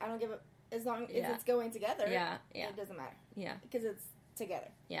that. I don't give a as long as it's going together. Yeah, it doesn't matter. Yeah, because it's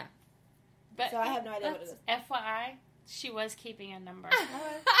together. Yeah. But so I have no idea what it is. FYI, she was keeping a number.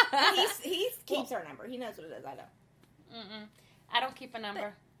 he keeps her number. He knows what it is. I don't. I don't keep a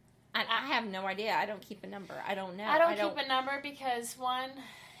number. I have no idea. I don't keep a number. I don't know. I don't keep a number because, one,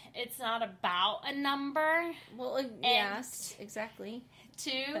 it's not about a number. Well, yes, exactly.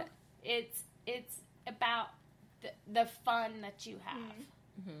 Two, it's about the fun that you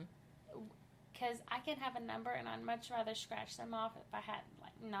have. Because I can have a number and I'd much rather scratch them off if I had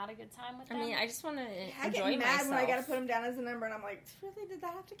not a good time with them. I mean, I just want to I enjoy get mad myself. when I got to put them down as a number, and I'm like, really? Did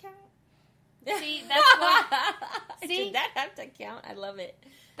that have to count? See, that's why. Did that have to count? I love it.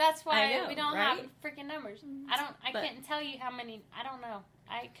 That's why know, we don't right? have freaking numbers. I couldn't tell you how many. I don't know.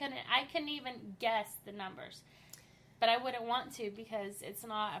 I couldn't even guess the numbers. But I wouldn't want to because it's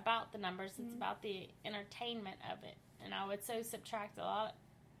not about the numbers. It's about the entertainment of it. And I would so subtract a lot.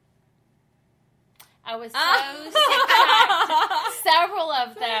 I would subtract several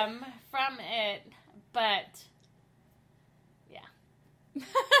of them from it. But, yeah.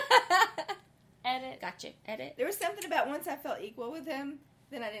 Edit. Gotcha. Edit. There was something about once I felt equal with him,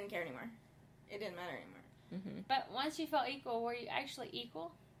 then I didn't care anymore. It didn't matter anymore. But once you felt equal, were you actually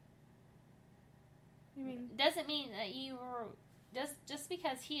equal? You mean? Doesn't mean that you were... Just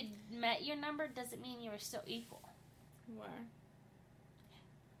because he had met your number doesn't mean you were still equal. Why?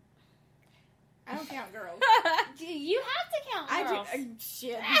 I don't count girls. You have to count girls. I do.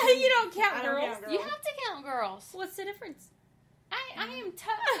 Shit. You don't count girls. Count girls. You have to count girls. What's the difference? I am a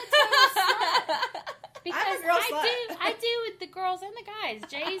total slut. Because I'm a girl slut. I do the girls and the guys.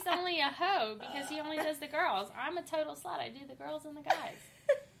 Jay's only a hoe because he only does the girls. I'm a total slut. I do the girls and the guys.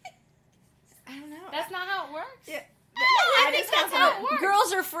 I don't know. That's not how it works. Yeah. I think that's how it works.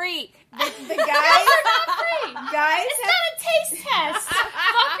 Girls are free. The guys are not free. Guys It's not a taste test,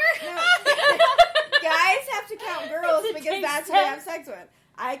 fucker. Guys have to count girls It's a because taste that's who they have test. sex with.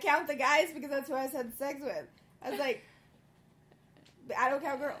 I count the guys because that's who I had sex with. I was like, I don't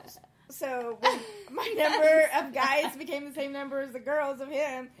count girls. So when my number of guys became the same number as the girls of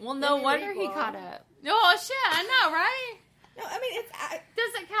him. Well, then no we were wonder he equal. caught up. Oh shit! I know, right? No, I mean it's.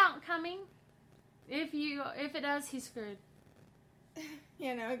 Does it count coming? If it does, he's screwed.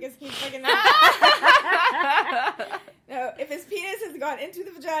 You know, because he's fucking. No, if his penis has gone into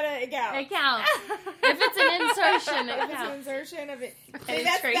the vagina, it counts. It counts. If it's an insertion, it If it's an counts. insertion of it. See,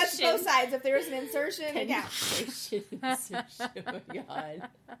 that's both sides. If there was an insertion, it counts. Oh, God.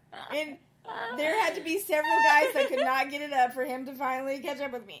 And there had to be several guys that could not get it up for him to finally catch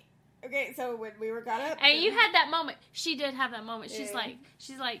up with me. Okay, so when we were caught up, And you had that moment. She did have that moment. She's Yeah.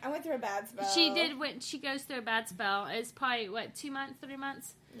 like. I went through a bad spell. She did when she goes through a bad spell. It's probably 2 months, 3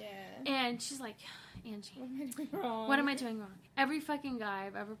 months, Yeah. and she's like, Angie, What am I doing wrong? what am I doing wrong? Every fucking guy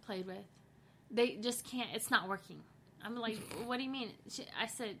I've ever played with they just can't. It's not working. I'm like, what do you mean?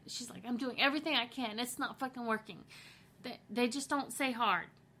 She's like, I'm doing everything I can. It's not fucking working. They just don't say hard.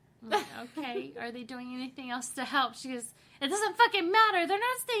 I'm like, okay, are they doing anything else to help? She goes, it doesn't fucking matter. They're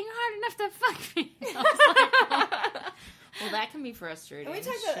not staying hard enough to fuck me. I was like, well, that can be frustrating. And we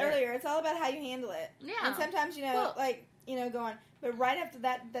talked about earlier, it's all about how you handle it. Yeah. And sometimes, going. But right after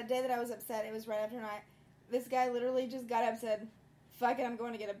that day that I was upset, it was right after night, this guy literally just got up and said, fuck it, I'm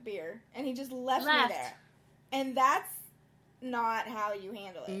going to get a beer. And he just left me there. And that's not how you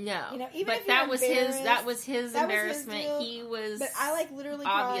handle it. No. Even but if that was his that embarrassment. Was his he was. But I literally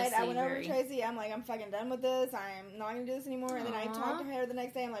cried. I went over very... to Tracy. I'm like, I'm fucking done with this. I'm not going to do this anymore. And then I talked to her the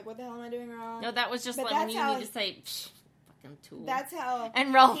next day. I'm like, what the hell am I doing wrong? No, that was just when you need to say, fucking tool. That's how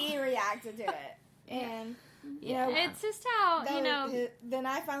he reacted to it. And, it's just how, then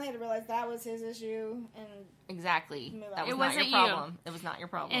I finally had to realize that was his issue. And exactly. That was not your problem. It was not your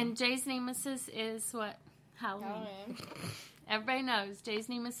problem. And Jay's nemesis is what? Halloween. Everybody knows Jay's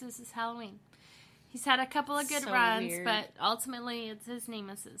nemesis is Halloween. He's had a couple of good runs, but ultimately it's his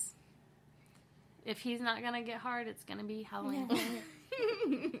nemesis. If he's not going to get hard, it's going to be Halloween.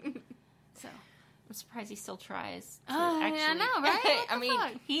 So I'm surprised he still tries. I know, right? I mean,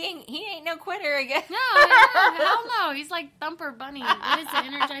 fuck? he ain't no quitter, I guess. No, hell no. He's like Thumper Bunny. What is it,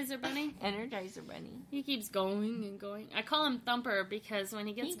 Energizer Bunny? Energizer Bunny. He keeps going and going. I call him Thumper because when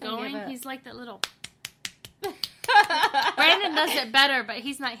he gets going, he's like that little... Brandon does it better, but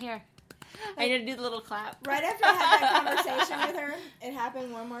he's not here. I need to do the little clap. Right after I had that conversation with her, it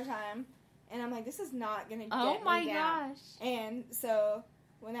happened one more time. And I'm like, this is not going to get me down. Oh my gosh. And so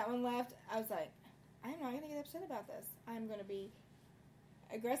when that one left, I was like, I'm not going to get upset about this. I'm going to be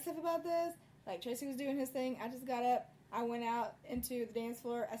aggressive about this. Like Tracy was doing his thing. I just got up. I went out into the dance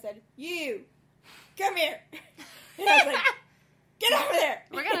floor. I said, you, come here. And I was like, get over there.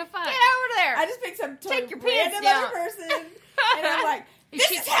 We're going to fight. Get over there. I just picked some Take your random pants down. other person. And I'm like, this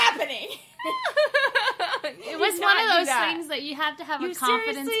is happening. It was one of those things that you have to have a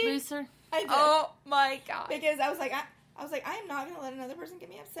confidence booster. I did. Oh my god. Because I was like, I am not going to let another person get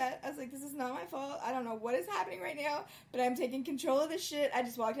me upset. I was like, this is not my fault. I don't know what is happening right now, but I'm taking control of this shit. I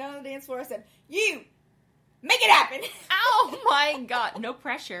just walked out on the dance floor. I said, you, make it happen. Oh my god. No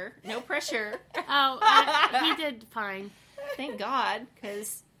pressure. No pressure. He did fine. Thank God,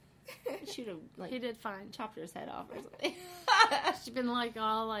 because should have he did fine. Chopped his head off or something. She's been like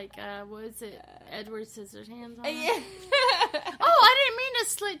all like what is it? Edward Scissorhands on her. Yeah. Oh, I didn't mean to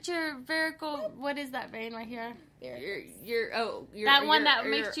slit your varicle. What is that vein right here? Your that one that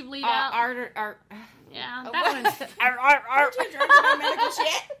makes you bleed out. Yeah, that one. Aren't you drunk on medical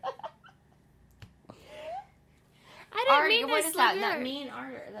shit? I didn't mean to what is slit that main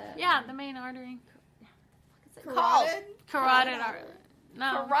artery? Yeah, the main artery. Carotid? Carotid artery.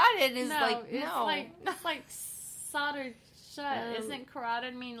 No. Carotid is it's like soldered shut. Isn't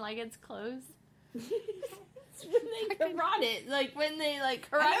carotid mean like it's closed? It's when they carotid, like when they like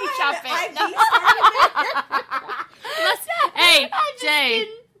karate chop it. No. Hey, Jay,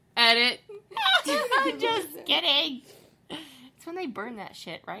 edit. I'm just kidding. It's when they burn that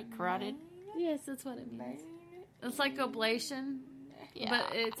shit, right? Carotid. Yes, that's what it means. It's like ablation. Yeah.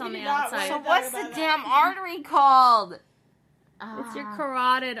 But it's on the outside. So what's the damn artery called? It's your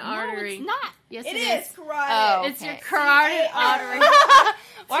carotid artery. No, it's not. Yes, it is. Carotid. Oh, okay. It's your carotid artery.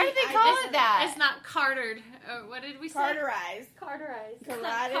 Why do they call it that? It's not cartered. What did we say? Carterized. Carterized.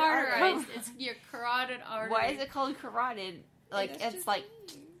 Carotid Carterized. It's your carotid artery. Why is it called carotid? Like it's like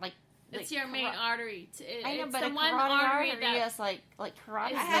it's your main artery. I know, it's but the a one carotid artery artery is like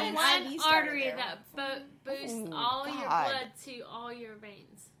carotid. It's the one artery that boosts all your blood to all your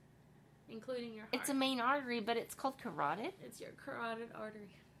veins, including your heart. It's a main artery, but it's called carotid? It's your carotid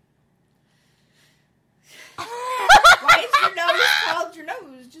artery. Why is your nose called your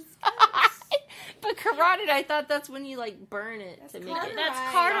nose? Just but carotid, I thought that's when you like burn it to make it. That's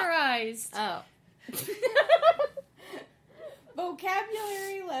carterized. Oh.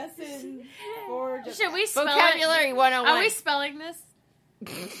 Vocabulary lesson for Should we spell Vocabulary it? 101. Are we spelling this?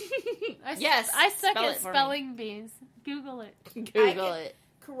 Yes. I suck spell at spelling bees. Google it. Google it.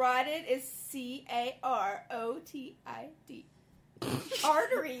 Carotid is CAROTID.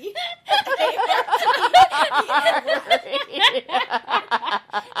 Artery. She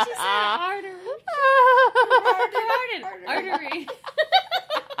said artery. Artery.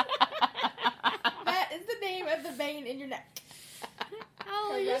 That is the name of the vein in your neck.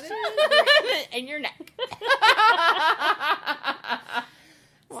 Holy shit. In your neck.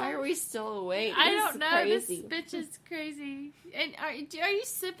 Why are we Tori's still awake. I This don't is know. Crazy. This bitch is crazy. And are you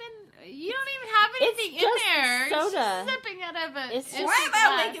sipping? You don't even have anything in just there. soda. You're sipping out of it. It's just- Why am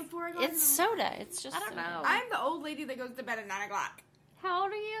I awake at 4 o'clock? It's soda. It's just I don't soda. know. I'm the old lady that goes to bed at 9 o'clock. How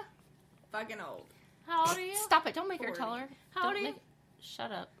old are you? Fucking old. How old are you? Stop it. Don't make her 40. tell her. How old Don't are you? make-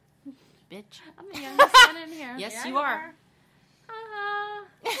 Shut up, bitch. I'm the youngest one in here. Yes, Yeah, you you are.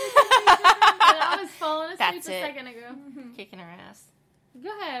 I was falling asleep That's a it. second ago. Kicking her ass. Go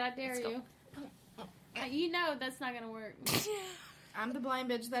ahead, I dare Let's go. you. You know that's not gonna work. I'm the blind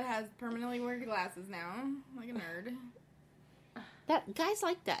bitch that has permanently wearing glasses now. Like a nerd. That guys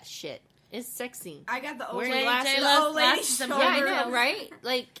like that shit. It's sexy. I got the old Wearing lady glasses. Jay the loves old lady glasses and shoulder. Yeah, I Shoulders. know, right?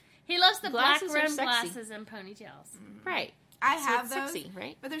 Like, He loves the black Glasses are rim sexy. glasses and ponytails. right. I So have it's those, sexy,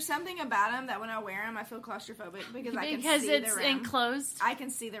 right? but there's something about them that when I wear them, I feel claustrophobic because I can Because see it's the rim. enclosed. I can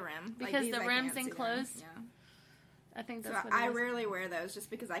see the rim. Because these, the I rim's can't see the rim. enclosed? Yeah. I think So that's what I it is. rarely wear those just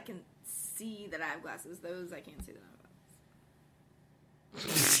because I can see that I have glasses. Those I can't see that I have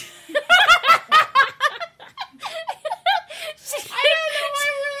glasses. I don't know why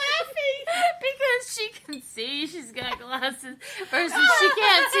we're laughing. Because she can see she's got glasses versus she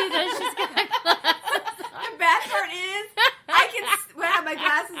can't see that she's got glasses. The bad part is, I can when I have my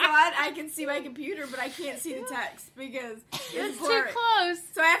glasses on, I can see my computer, but I can't see the text because It's it's too blurry. close.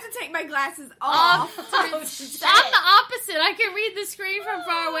 So I have to take my glasses off. I'm the opposite. I can read the screen from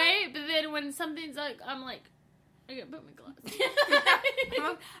far away, but then when something's like, I'm like, I gotta put my glasses.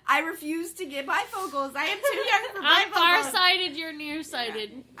 I refuse to get bifocals. I am too young for I'm bifocals. farsighted. You're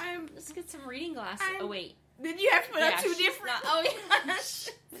nearsighted. I'm. Let's get some reading glasses. I'm- Oh, wait. Then you have to put Yeah, up two she's different. not- oh, yeah.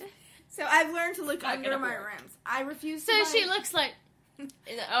 So I've learned to look Not under gonna my work. rims. I refuse So to. she looks like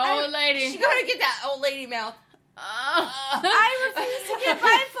I- old lady. She gotta get that old lady mouth. I refuse to get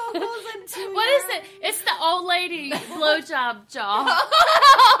bifocals. I'm too What young. is it? It's the old lady blowjob jaw.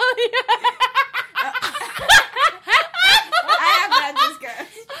 I have that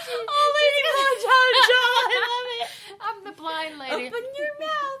disgust. Old lady blowjob jaw. I love it. I'm the blind lady. Open your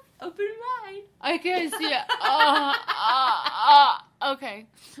mouth. Open wide. I can see it. Okay.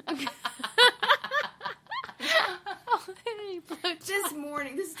 Okay. Old lady blowjob. This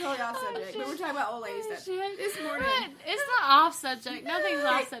morning, this is totally off subject, but we're talking about old lady stuff. Shit. This morning, What? It's not off subject. Nothing's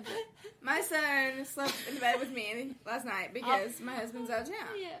off subject. my son slept in bed with me last night because my husband's out of town,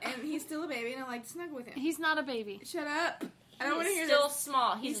 Yeah. and he's still a baby, and I like to snuggle with him. He's not a baby. Shut up! I don't want to He's hear still this.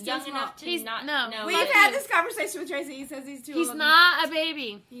 small. He's, He's still young small. enough to He's- not no. know. We've But- had this conversation with Tracy. He says he's too He's old. not a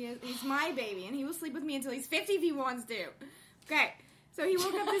baby. He's my baby, and he will sleep with me until he's 50 if he wants to. Okay, so he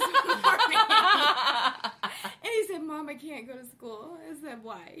woke up this morning, and he said, "Mom, I can't go to school." I said,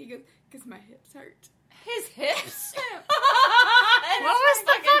 "Why?" He goes, "Because my hips hurt." His hips. What was the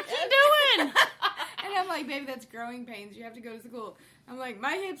fuck you doing? And I'm like, "Baby, that's growing pains. You have to go to school." I'm like,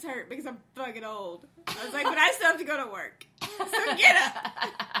 "My hips hurt because I'm fucking old." I was like, "But I still have to go to work. So get up."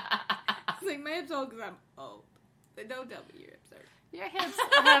 I was like, "My hips hurt because I'm old." But don't tell me your hips hurt. Your hips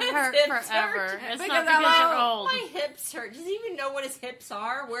have hurt hips forever. hurt. It's Because not I'm because you're old. old. My hips hurt. Does he even know what his hips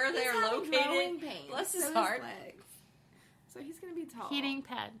are? Where they're He's having growing located? pains. Bless his So heart. legs. So he's gonna be tall. Heating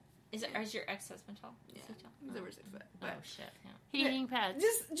pad. Is your ex-husband tall? Is Yeah. he tall? He's over 6 foot. Oh But shit! Yeah. Heating pads.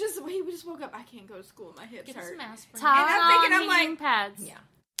 he just woke up. I can't go to school. My hips Get hurt. some aspirin. And I'm Tylenol thinking, and I'm heating like- pads. Yeah.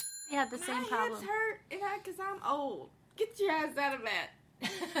 He had the same My problem. hips hurt, because I'm old. Get your ass out of bed.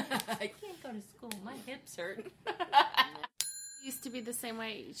 I can't go to school. My hips hurt. Used to be the same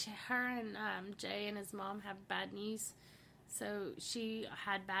way. Her and Jay and his mom have bad knees, so she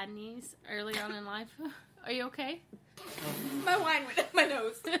had bad knees early on in life. Are you okay? My wine went up my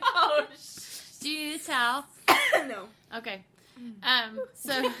nose. Oh Do you need a towel? No. Okay.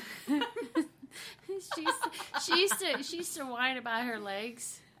 So she used to whine about her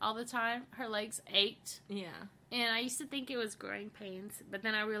legs all the time. Her legs ached. Yeah. And I used to think it was growing pains, but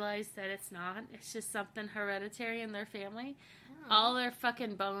then I realized that it's not. It's just something hereditary in their family. All their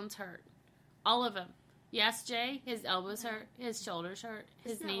fucking bones hurt. All of them. Yes, Jay, his elbows hurt, his shoulders hurt,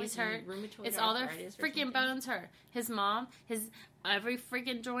 his Isn't that knees like hurt. rheumatoid It's all their arthritis or freaking something? bones hurt. His mom, every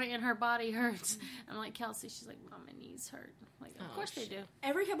freaking joint in her body hurts. I'm like, Kelsey, she's like, Mom, my knees hurt. I'm like, of Oh, course they do.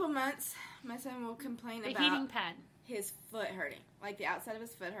 Every couple months, my son will complain The about heating pad. his foot hurting, like the outside of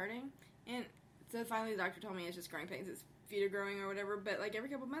his foot hurting. And so finally, the doctor told me it's just growing pains. His feet are growing or whatever. But like every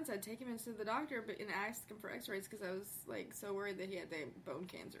couple months, I'd take him into the doctor and ask him for X-rays because I was like so worried that he had the bone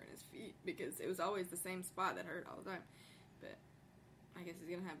cancer in his feet because it was always the same spot that hurt all the time. But I guess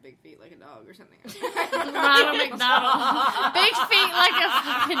he's gonna have big feet like a dog or something. Ronald McDonald. Big feet like a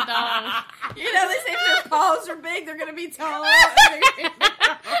fucking dog. You know, they say if their paws are big, they're gonna be tall. I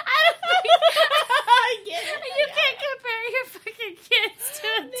don't think you can't compare your fucking kids to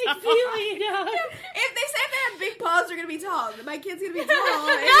a dog.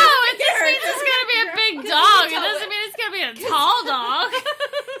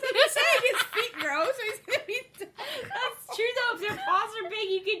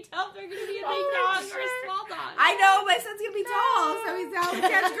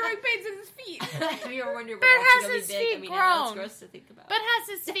 wonder what Bear else has is gonna his be big. feet I mean, I know it's grown. gross to think about. But has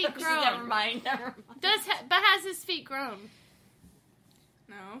his feet grown. Never mind. But has his feet grown?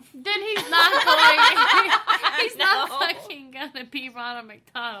 No. Then he's not going. He's not No. fucking gonna be Ronald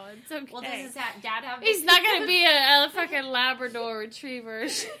McDonald. It's okay. Well, does his dad have? He's not gonna be a fucking Labrador Retriever.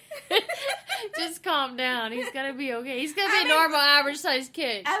 Just calm down. He's gonna be okay. He's gonna be a normal, average sized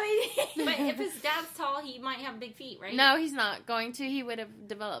kid. I mean, But if his dad's tall, he might have big feet, right? No, he's not going to. He would have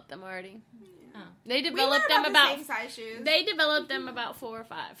developed them already. Oh. They we developed wear them about about. the same size shoes. They developed them about 4 or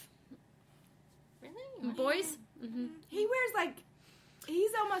 5. Really? Boys, hmm He wears like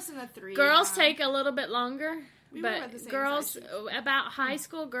he's almost in a 3. girls now. take a little bit longer. We wear about the But same girls, size about high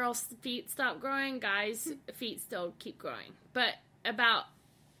school, girls' feet stop growing. Guys' feet still keep growing. But about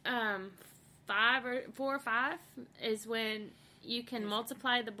 4 or 5 is when you can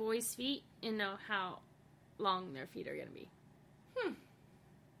multiply the boys' feet and know how long their feet are going to be.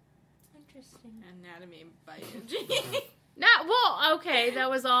 Interesting. Anatomy by Angie. Well, okay, that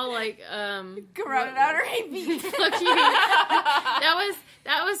was all like Corroded outer feet. Fuck you.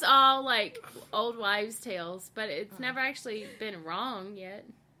 That was all like old wives' tales, but it's never actually been wrong yet.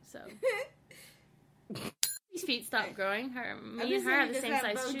 So his feet stopped growing. Me and her have the same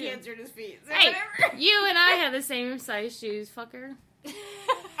size bone shoes. cancer in his feet. So Hey, whatever. you and I have the same size shoes, fucker.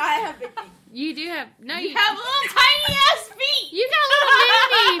 I have big feet. You do have no. You have little tiny ass feet. You got little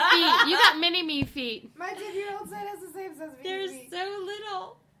mini me feet. You got mini me feet. My 10-year-old son has the same size feet. They're as me. so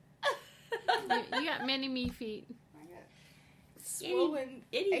little. You got mini me feet. I got swollen,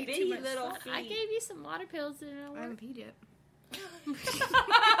 Itty ate too bitty much little stuff. feet. I gave you some water pills. Didn't it I work? haven't peed yet.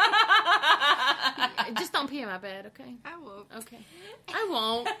 Just don't pee in my bed, okay? I will. Okay. I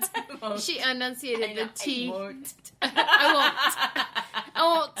won't. She enunciated the T. I won't. I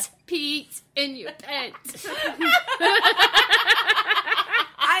won't pee in your bed.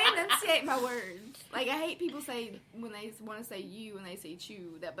 I enunciate my words. Like, I hate people say, when they want to say you, when they say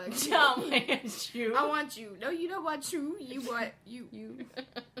chew, that bugs me. Oh man, you. I want you. No, you don't want chew. You want you. You.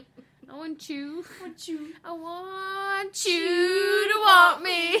 I want you. Want you. I want you to want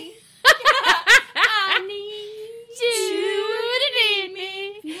me. I need You to need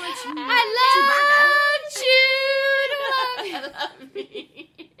me. You want you. I love you to love me. I love me.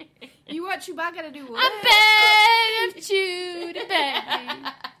 You want Chewbacca to do what? I beg of you to beg me.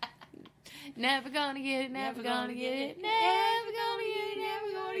 Never gonna get it, never gonna get it, never gonna get it,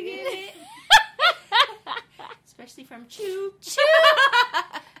 never gonna get it. Especially from Chew. Chew,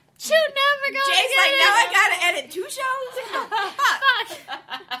 chew, never gonna Jay's get like, it. now I gotta edit 2 shows?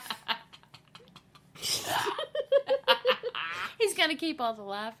 Fuck. He's gonna keep all the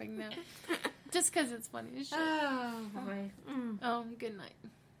laughing now, just because it's funny as shit. Oh, boy. Oh, good night.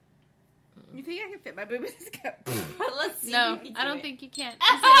 You think I can fit my boob in this cup? Let's see. No, if you I don't do it. think you can. Is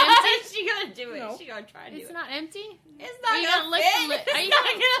it empty? She gonna do it. No. She gonna try to do It's it. not empty. It's Are not you gonna gonna lick fit. the li- It's are you not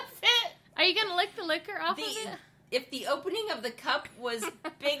gonna- gonna fit. Are you gonna lick the liquor off of it? If the opening of the cup was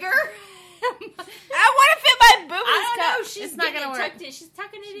bigger, I want to fit my boob in I this don't cup. know. She's It's not getting gonna it work. tucked in. She's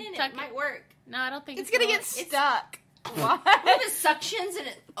tucking it in. Tuck It it. might work. No, I don't think It's gonna get work. stuck. What? What if it suctions and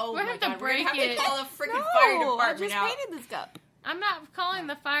it? Oh We're my gonna have to god! break we're gonna have it. to call the freaking No, fire I department just out. painted this cup. I'm not calling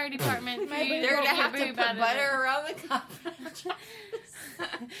the fire department. for you They're to gonna get have to boob put out of butter it. around the cup.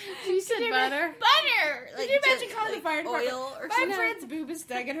 You said butter. Butter. Can you imagine calling the fire department? oil or My something? friend's boob is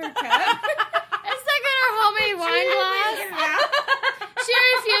stuck in her cup. It's like in her homemade wine glass. She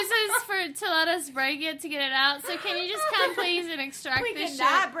refuses to let us break it to get it out. So can you just come please and extract We this could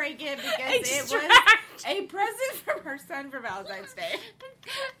not shit? break it because it was Extract. a present from her son for Valentine's Day.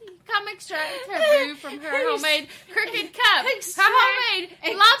 Come extract her boob from her homemade crooked cup. Her homemade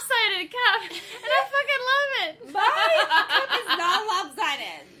lopsided cup. And I fucking love it. My cup is not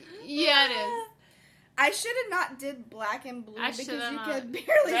lopsided. Yeah, it is. I should have not did black and blue I because shoulda you not. could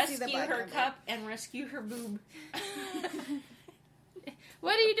barely see the Rescue black her and blue. cup and rescue her boob.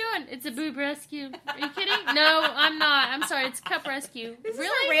 What are you doing? It's a boob rescue. Are you kidding? No, I'm not. I'm sorry. It's cup rescue. This really?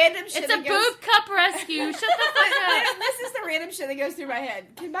 is the random shit It's a that goes. boob cup rescue. Shut the fuck up. This is the random shit that goes through my head.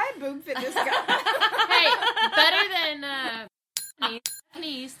 Can my boob fit this cup? Hey, better than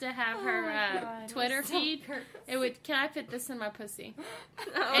Stephanie used to have her Twitter feed. It would. Can I fit this in my pussy?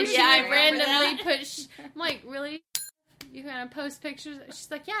 And she yeah, I would remember randomly that. put. I'm like, really? You gonna post pictures? She's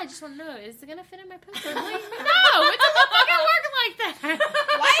like, yeah. I just want to know, is it gonna fit in my pussy? I'm like, no, it doesn't fucking work like that.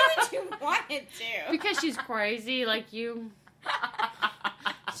 Why would you want it to? Because she's crazy, like you.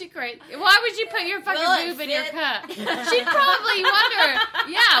 She's crazy. Why would you put your fucking Will it boob in your fit? cup? She'd probably wonder,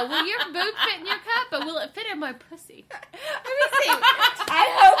 yeah, will your boob fit in your cup, but will it fit in my pussy? Let me see. I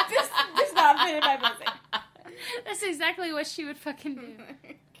hope this does not fit in my pussy. That's exactly what she would fucking do.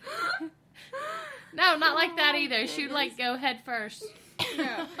 No, not like that either. She would like go head first.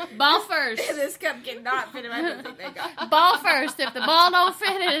 No. Ball first. This cup cannot fit in my pussy, thank God. Ball first. If the ball don't fit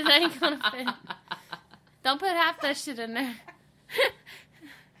it ain't gonna fit. Don't put half that shit in there.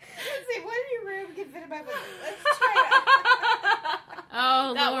 Let's see, what in your room can fit in my pussy? Let's try it.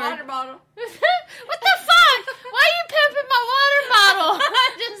 Oh, That Lord. water bottle. What the fuck? Why are you pimping my water bottle?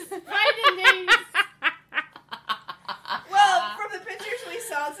 I'm just fighting these. Well, from the pictures we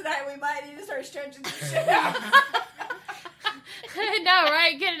saw tonight, we might need to start stretching this shit out. No,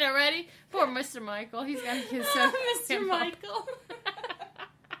 right? Getting it ready. Poor Mr. Michael. He's got to get so Mr. Michael.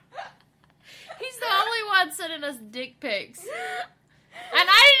 He's the only one sending us dick pics. And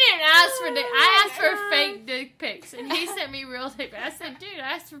I didn't even ask for dick. I asked for fake dick pics. And he sent me real dick pics. I said, dude,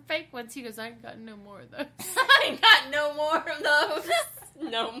 I asked for fake ones. He goes, I ain't got no more of those. I got no more of those.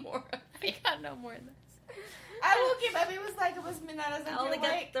 No more of I got no more of those. I woke him up. It was like almost midnight. I was like, I only "You're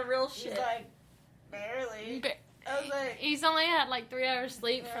got awake?" the real He's shit. like, barely. But I was like, he's only had like 3 hours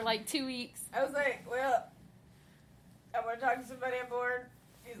sleep for like 2 weeks. well, I want to talk to somebody on board.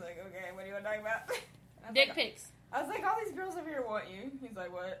 He's like, okay, what do you want to talk about? And I was Dick like, pics. I was like, all these girls over here want you. He's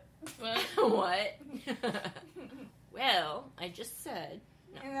like, what? Well, What? Well, I just said.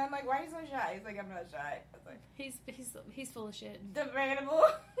 And I'm like, why are you so shy? He's like, I'm not shy. I was like, he's full of shit. debatable.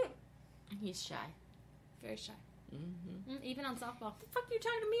 He's shy. Very shy. Mm-hmm. Even on softball. The fuck you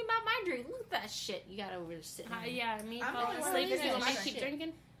talking to me about my drink? Look at that shit you got over there sitting. there. Yeah, me I'm falling the one asleep that because you want me to does keep shit.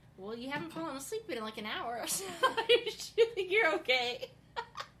 drinking. Well, you haven't fallen asleep in like an hour or so. You think you're okay?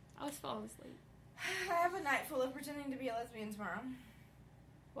 I was falling asleep. I have a night full of pretending to be a lesbian tomorrow.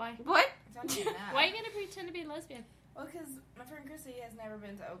 Why? What? It's not even that. Why are you gonna pretend to be a lesbian? Well, because my friend Chrissy has never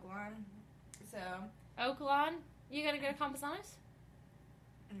been to Oakland. So, Oaklawn? You gotta go to Compasanos?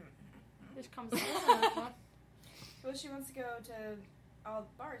 mm, There's Compasanos in Oaklawn. well, she wants to go to all the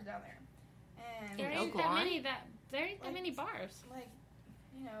bars down there. And, There In ain't Oaklawn? there ain't that many bars. like,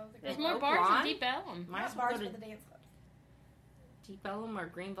 you know, the There's girls- more bars Oaklawn? in Deep Ellum. Might not as well bars, go but to the dance clubs. Deep Ellum or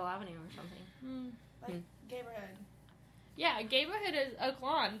Greenville Avenue or something. Neighborhood. Yeah, Gayborhood is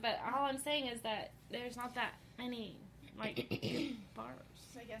Oaklawn, but all I'm saying is that there's not that many, like, bars.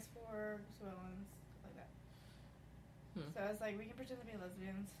 So I guess for Swellens, like that. Hmm. So I was like, we can pretend to be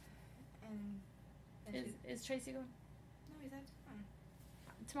lesbians. And Is Tracy going? no, he's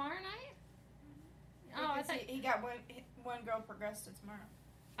at Tomorrow night? Oh, I because thought... he got one girl progressed to tomorrow.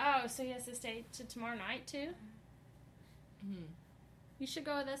 Oh, so he has to stay to tomorrow night, too? Hmm. You should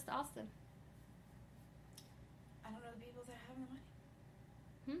go with us to Austin. I don't know the people that have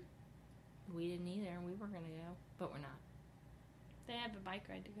the money. We didn't either. We were gonna go, but we're not. They have a bike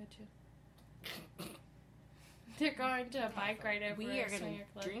ride to go to. They're going to a bike ride over We at are gonna Swinger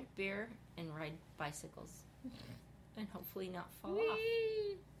Club. drink beer and ride bicycles, and hopefully not fall off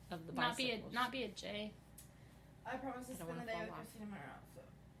Whee! of the Not bicycles. be a J. I promise to I don't spend the wanna day fall with off. Chrissy tomorrow, so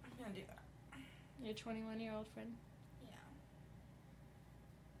I'm gonna do that. Your 21-year-old friend. Yeah.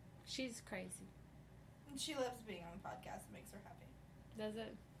 She's crazy. And she loves being on the podcast. It makes her happy. Does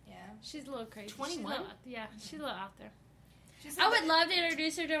it? Yeah. She's a little crazy. 21? Yeah, she's a little out there. She said I would that- love to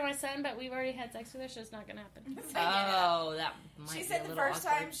introduce her to my son, but we've already had sex with her, so it's not going to happen. Oh, that might She be said a the little first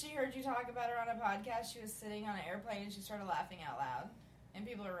awkward. time she heard you talk about her on a podcast, she was sitting on an airplane and she started laughing out loud. And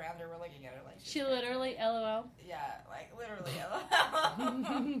people around her were looking at her like She literally, LOL. Yeah, like literally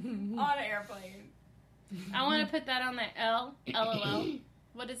on an airplane. I want to put that on the LOL.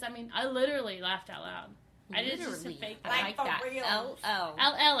 What does that mean? I literally laughed out loud. I did just a Literally. fake I Like like for that. real.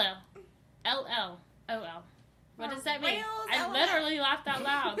 LL. LLOL. What does that mean? Reals, I LOL. literally laughed out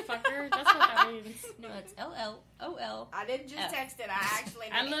loud, fucker. That's what that means. No, it's LLOL. I didn't just F. text it, I actually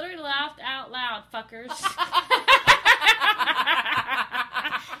I did. literally laughed out loud, fuckers.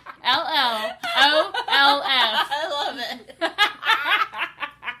 LLOLF. I love it.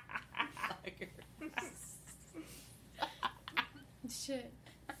 Shit.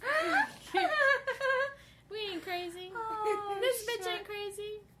 We ain't crazy. Oh, This bitch shit. ain't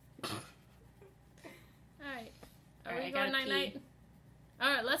crazy. Alright. Are Alright, we I going gotta night pee. night?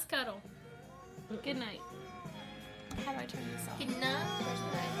 Alright, let's cuddle. Good night. How do I turn this off? Good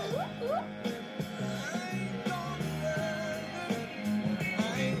night.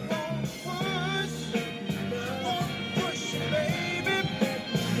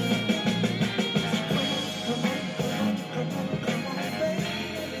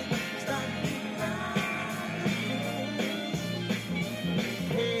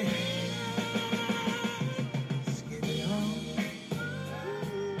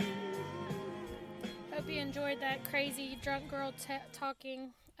 Hope you enjoyed that crazy drunk girl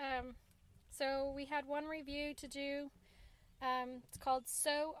talking. So we had one review to do. It's called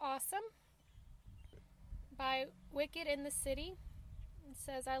So Awesome. by Wicked in the City. It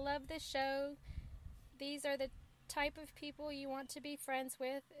says, I love this show. These are the type of people you want to be friends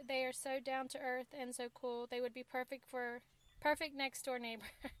with. They are so down to earth and so cool. They would be perfect next door neighbor.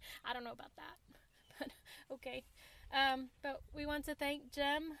 I don't know about that, but okay. But we want to thank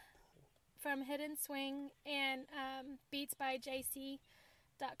Jem from Hidden Swing and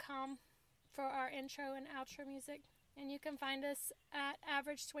beatsbyjc.com for our intro and outro music. And you can find us at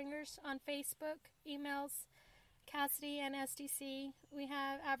Average Swingers on Facebook, emails, Cassidy and SDC. We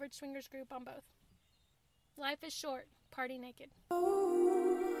have Average Swingers group on both. Life is short. Party naked. I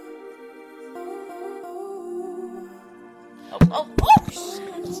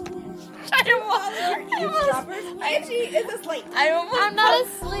don't want It's asleep. I'm not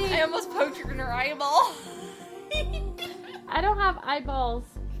asleep. I almost poked her in her eyeball. I don't have eyeballs.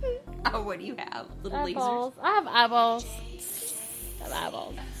 Oh, what do you have? Little Eyeballs. I have eyeballs. I have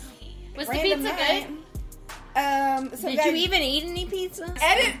eyeballs. Was the Random pizza night. good? So Did guys, you even eat any pizza?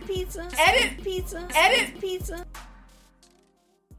 Edit. Pizza. Edit. Pizza. Edit. Pizza.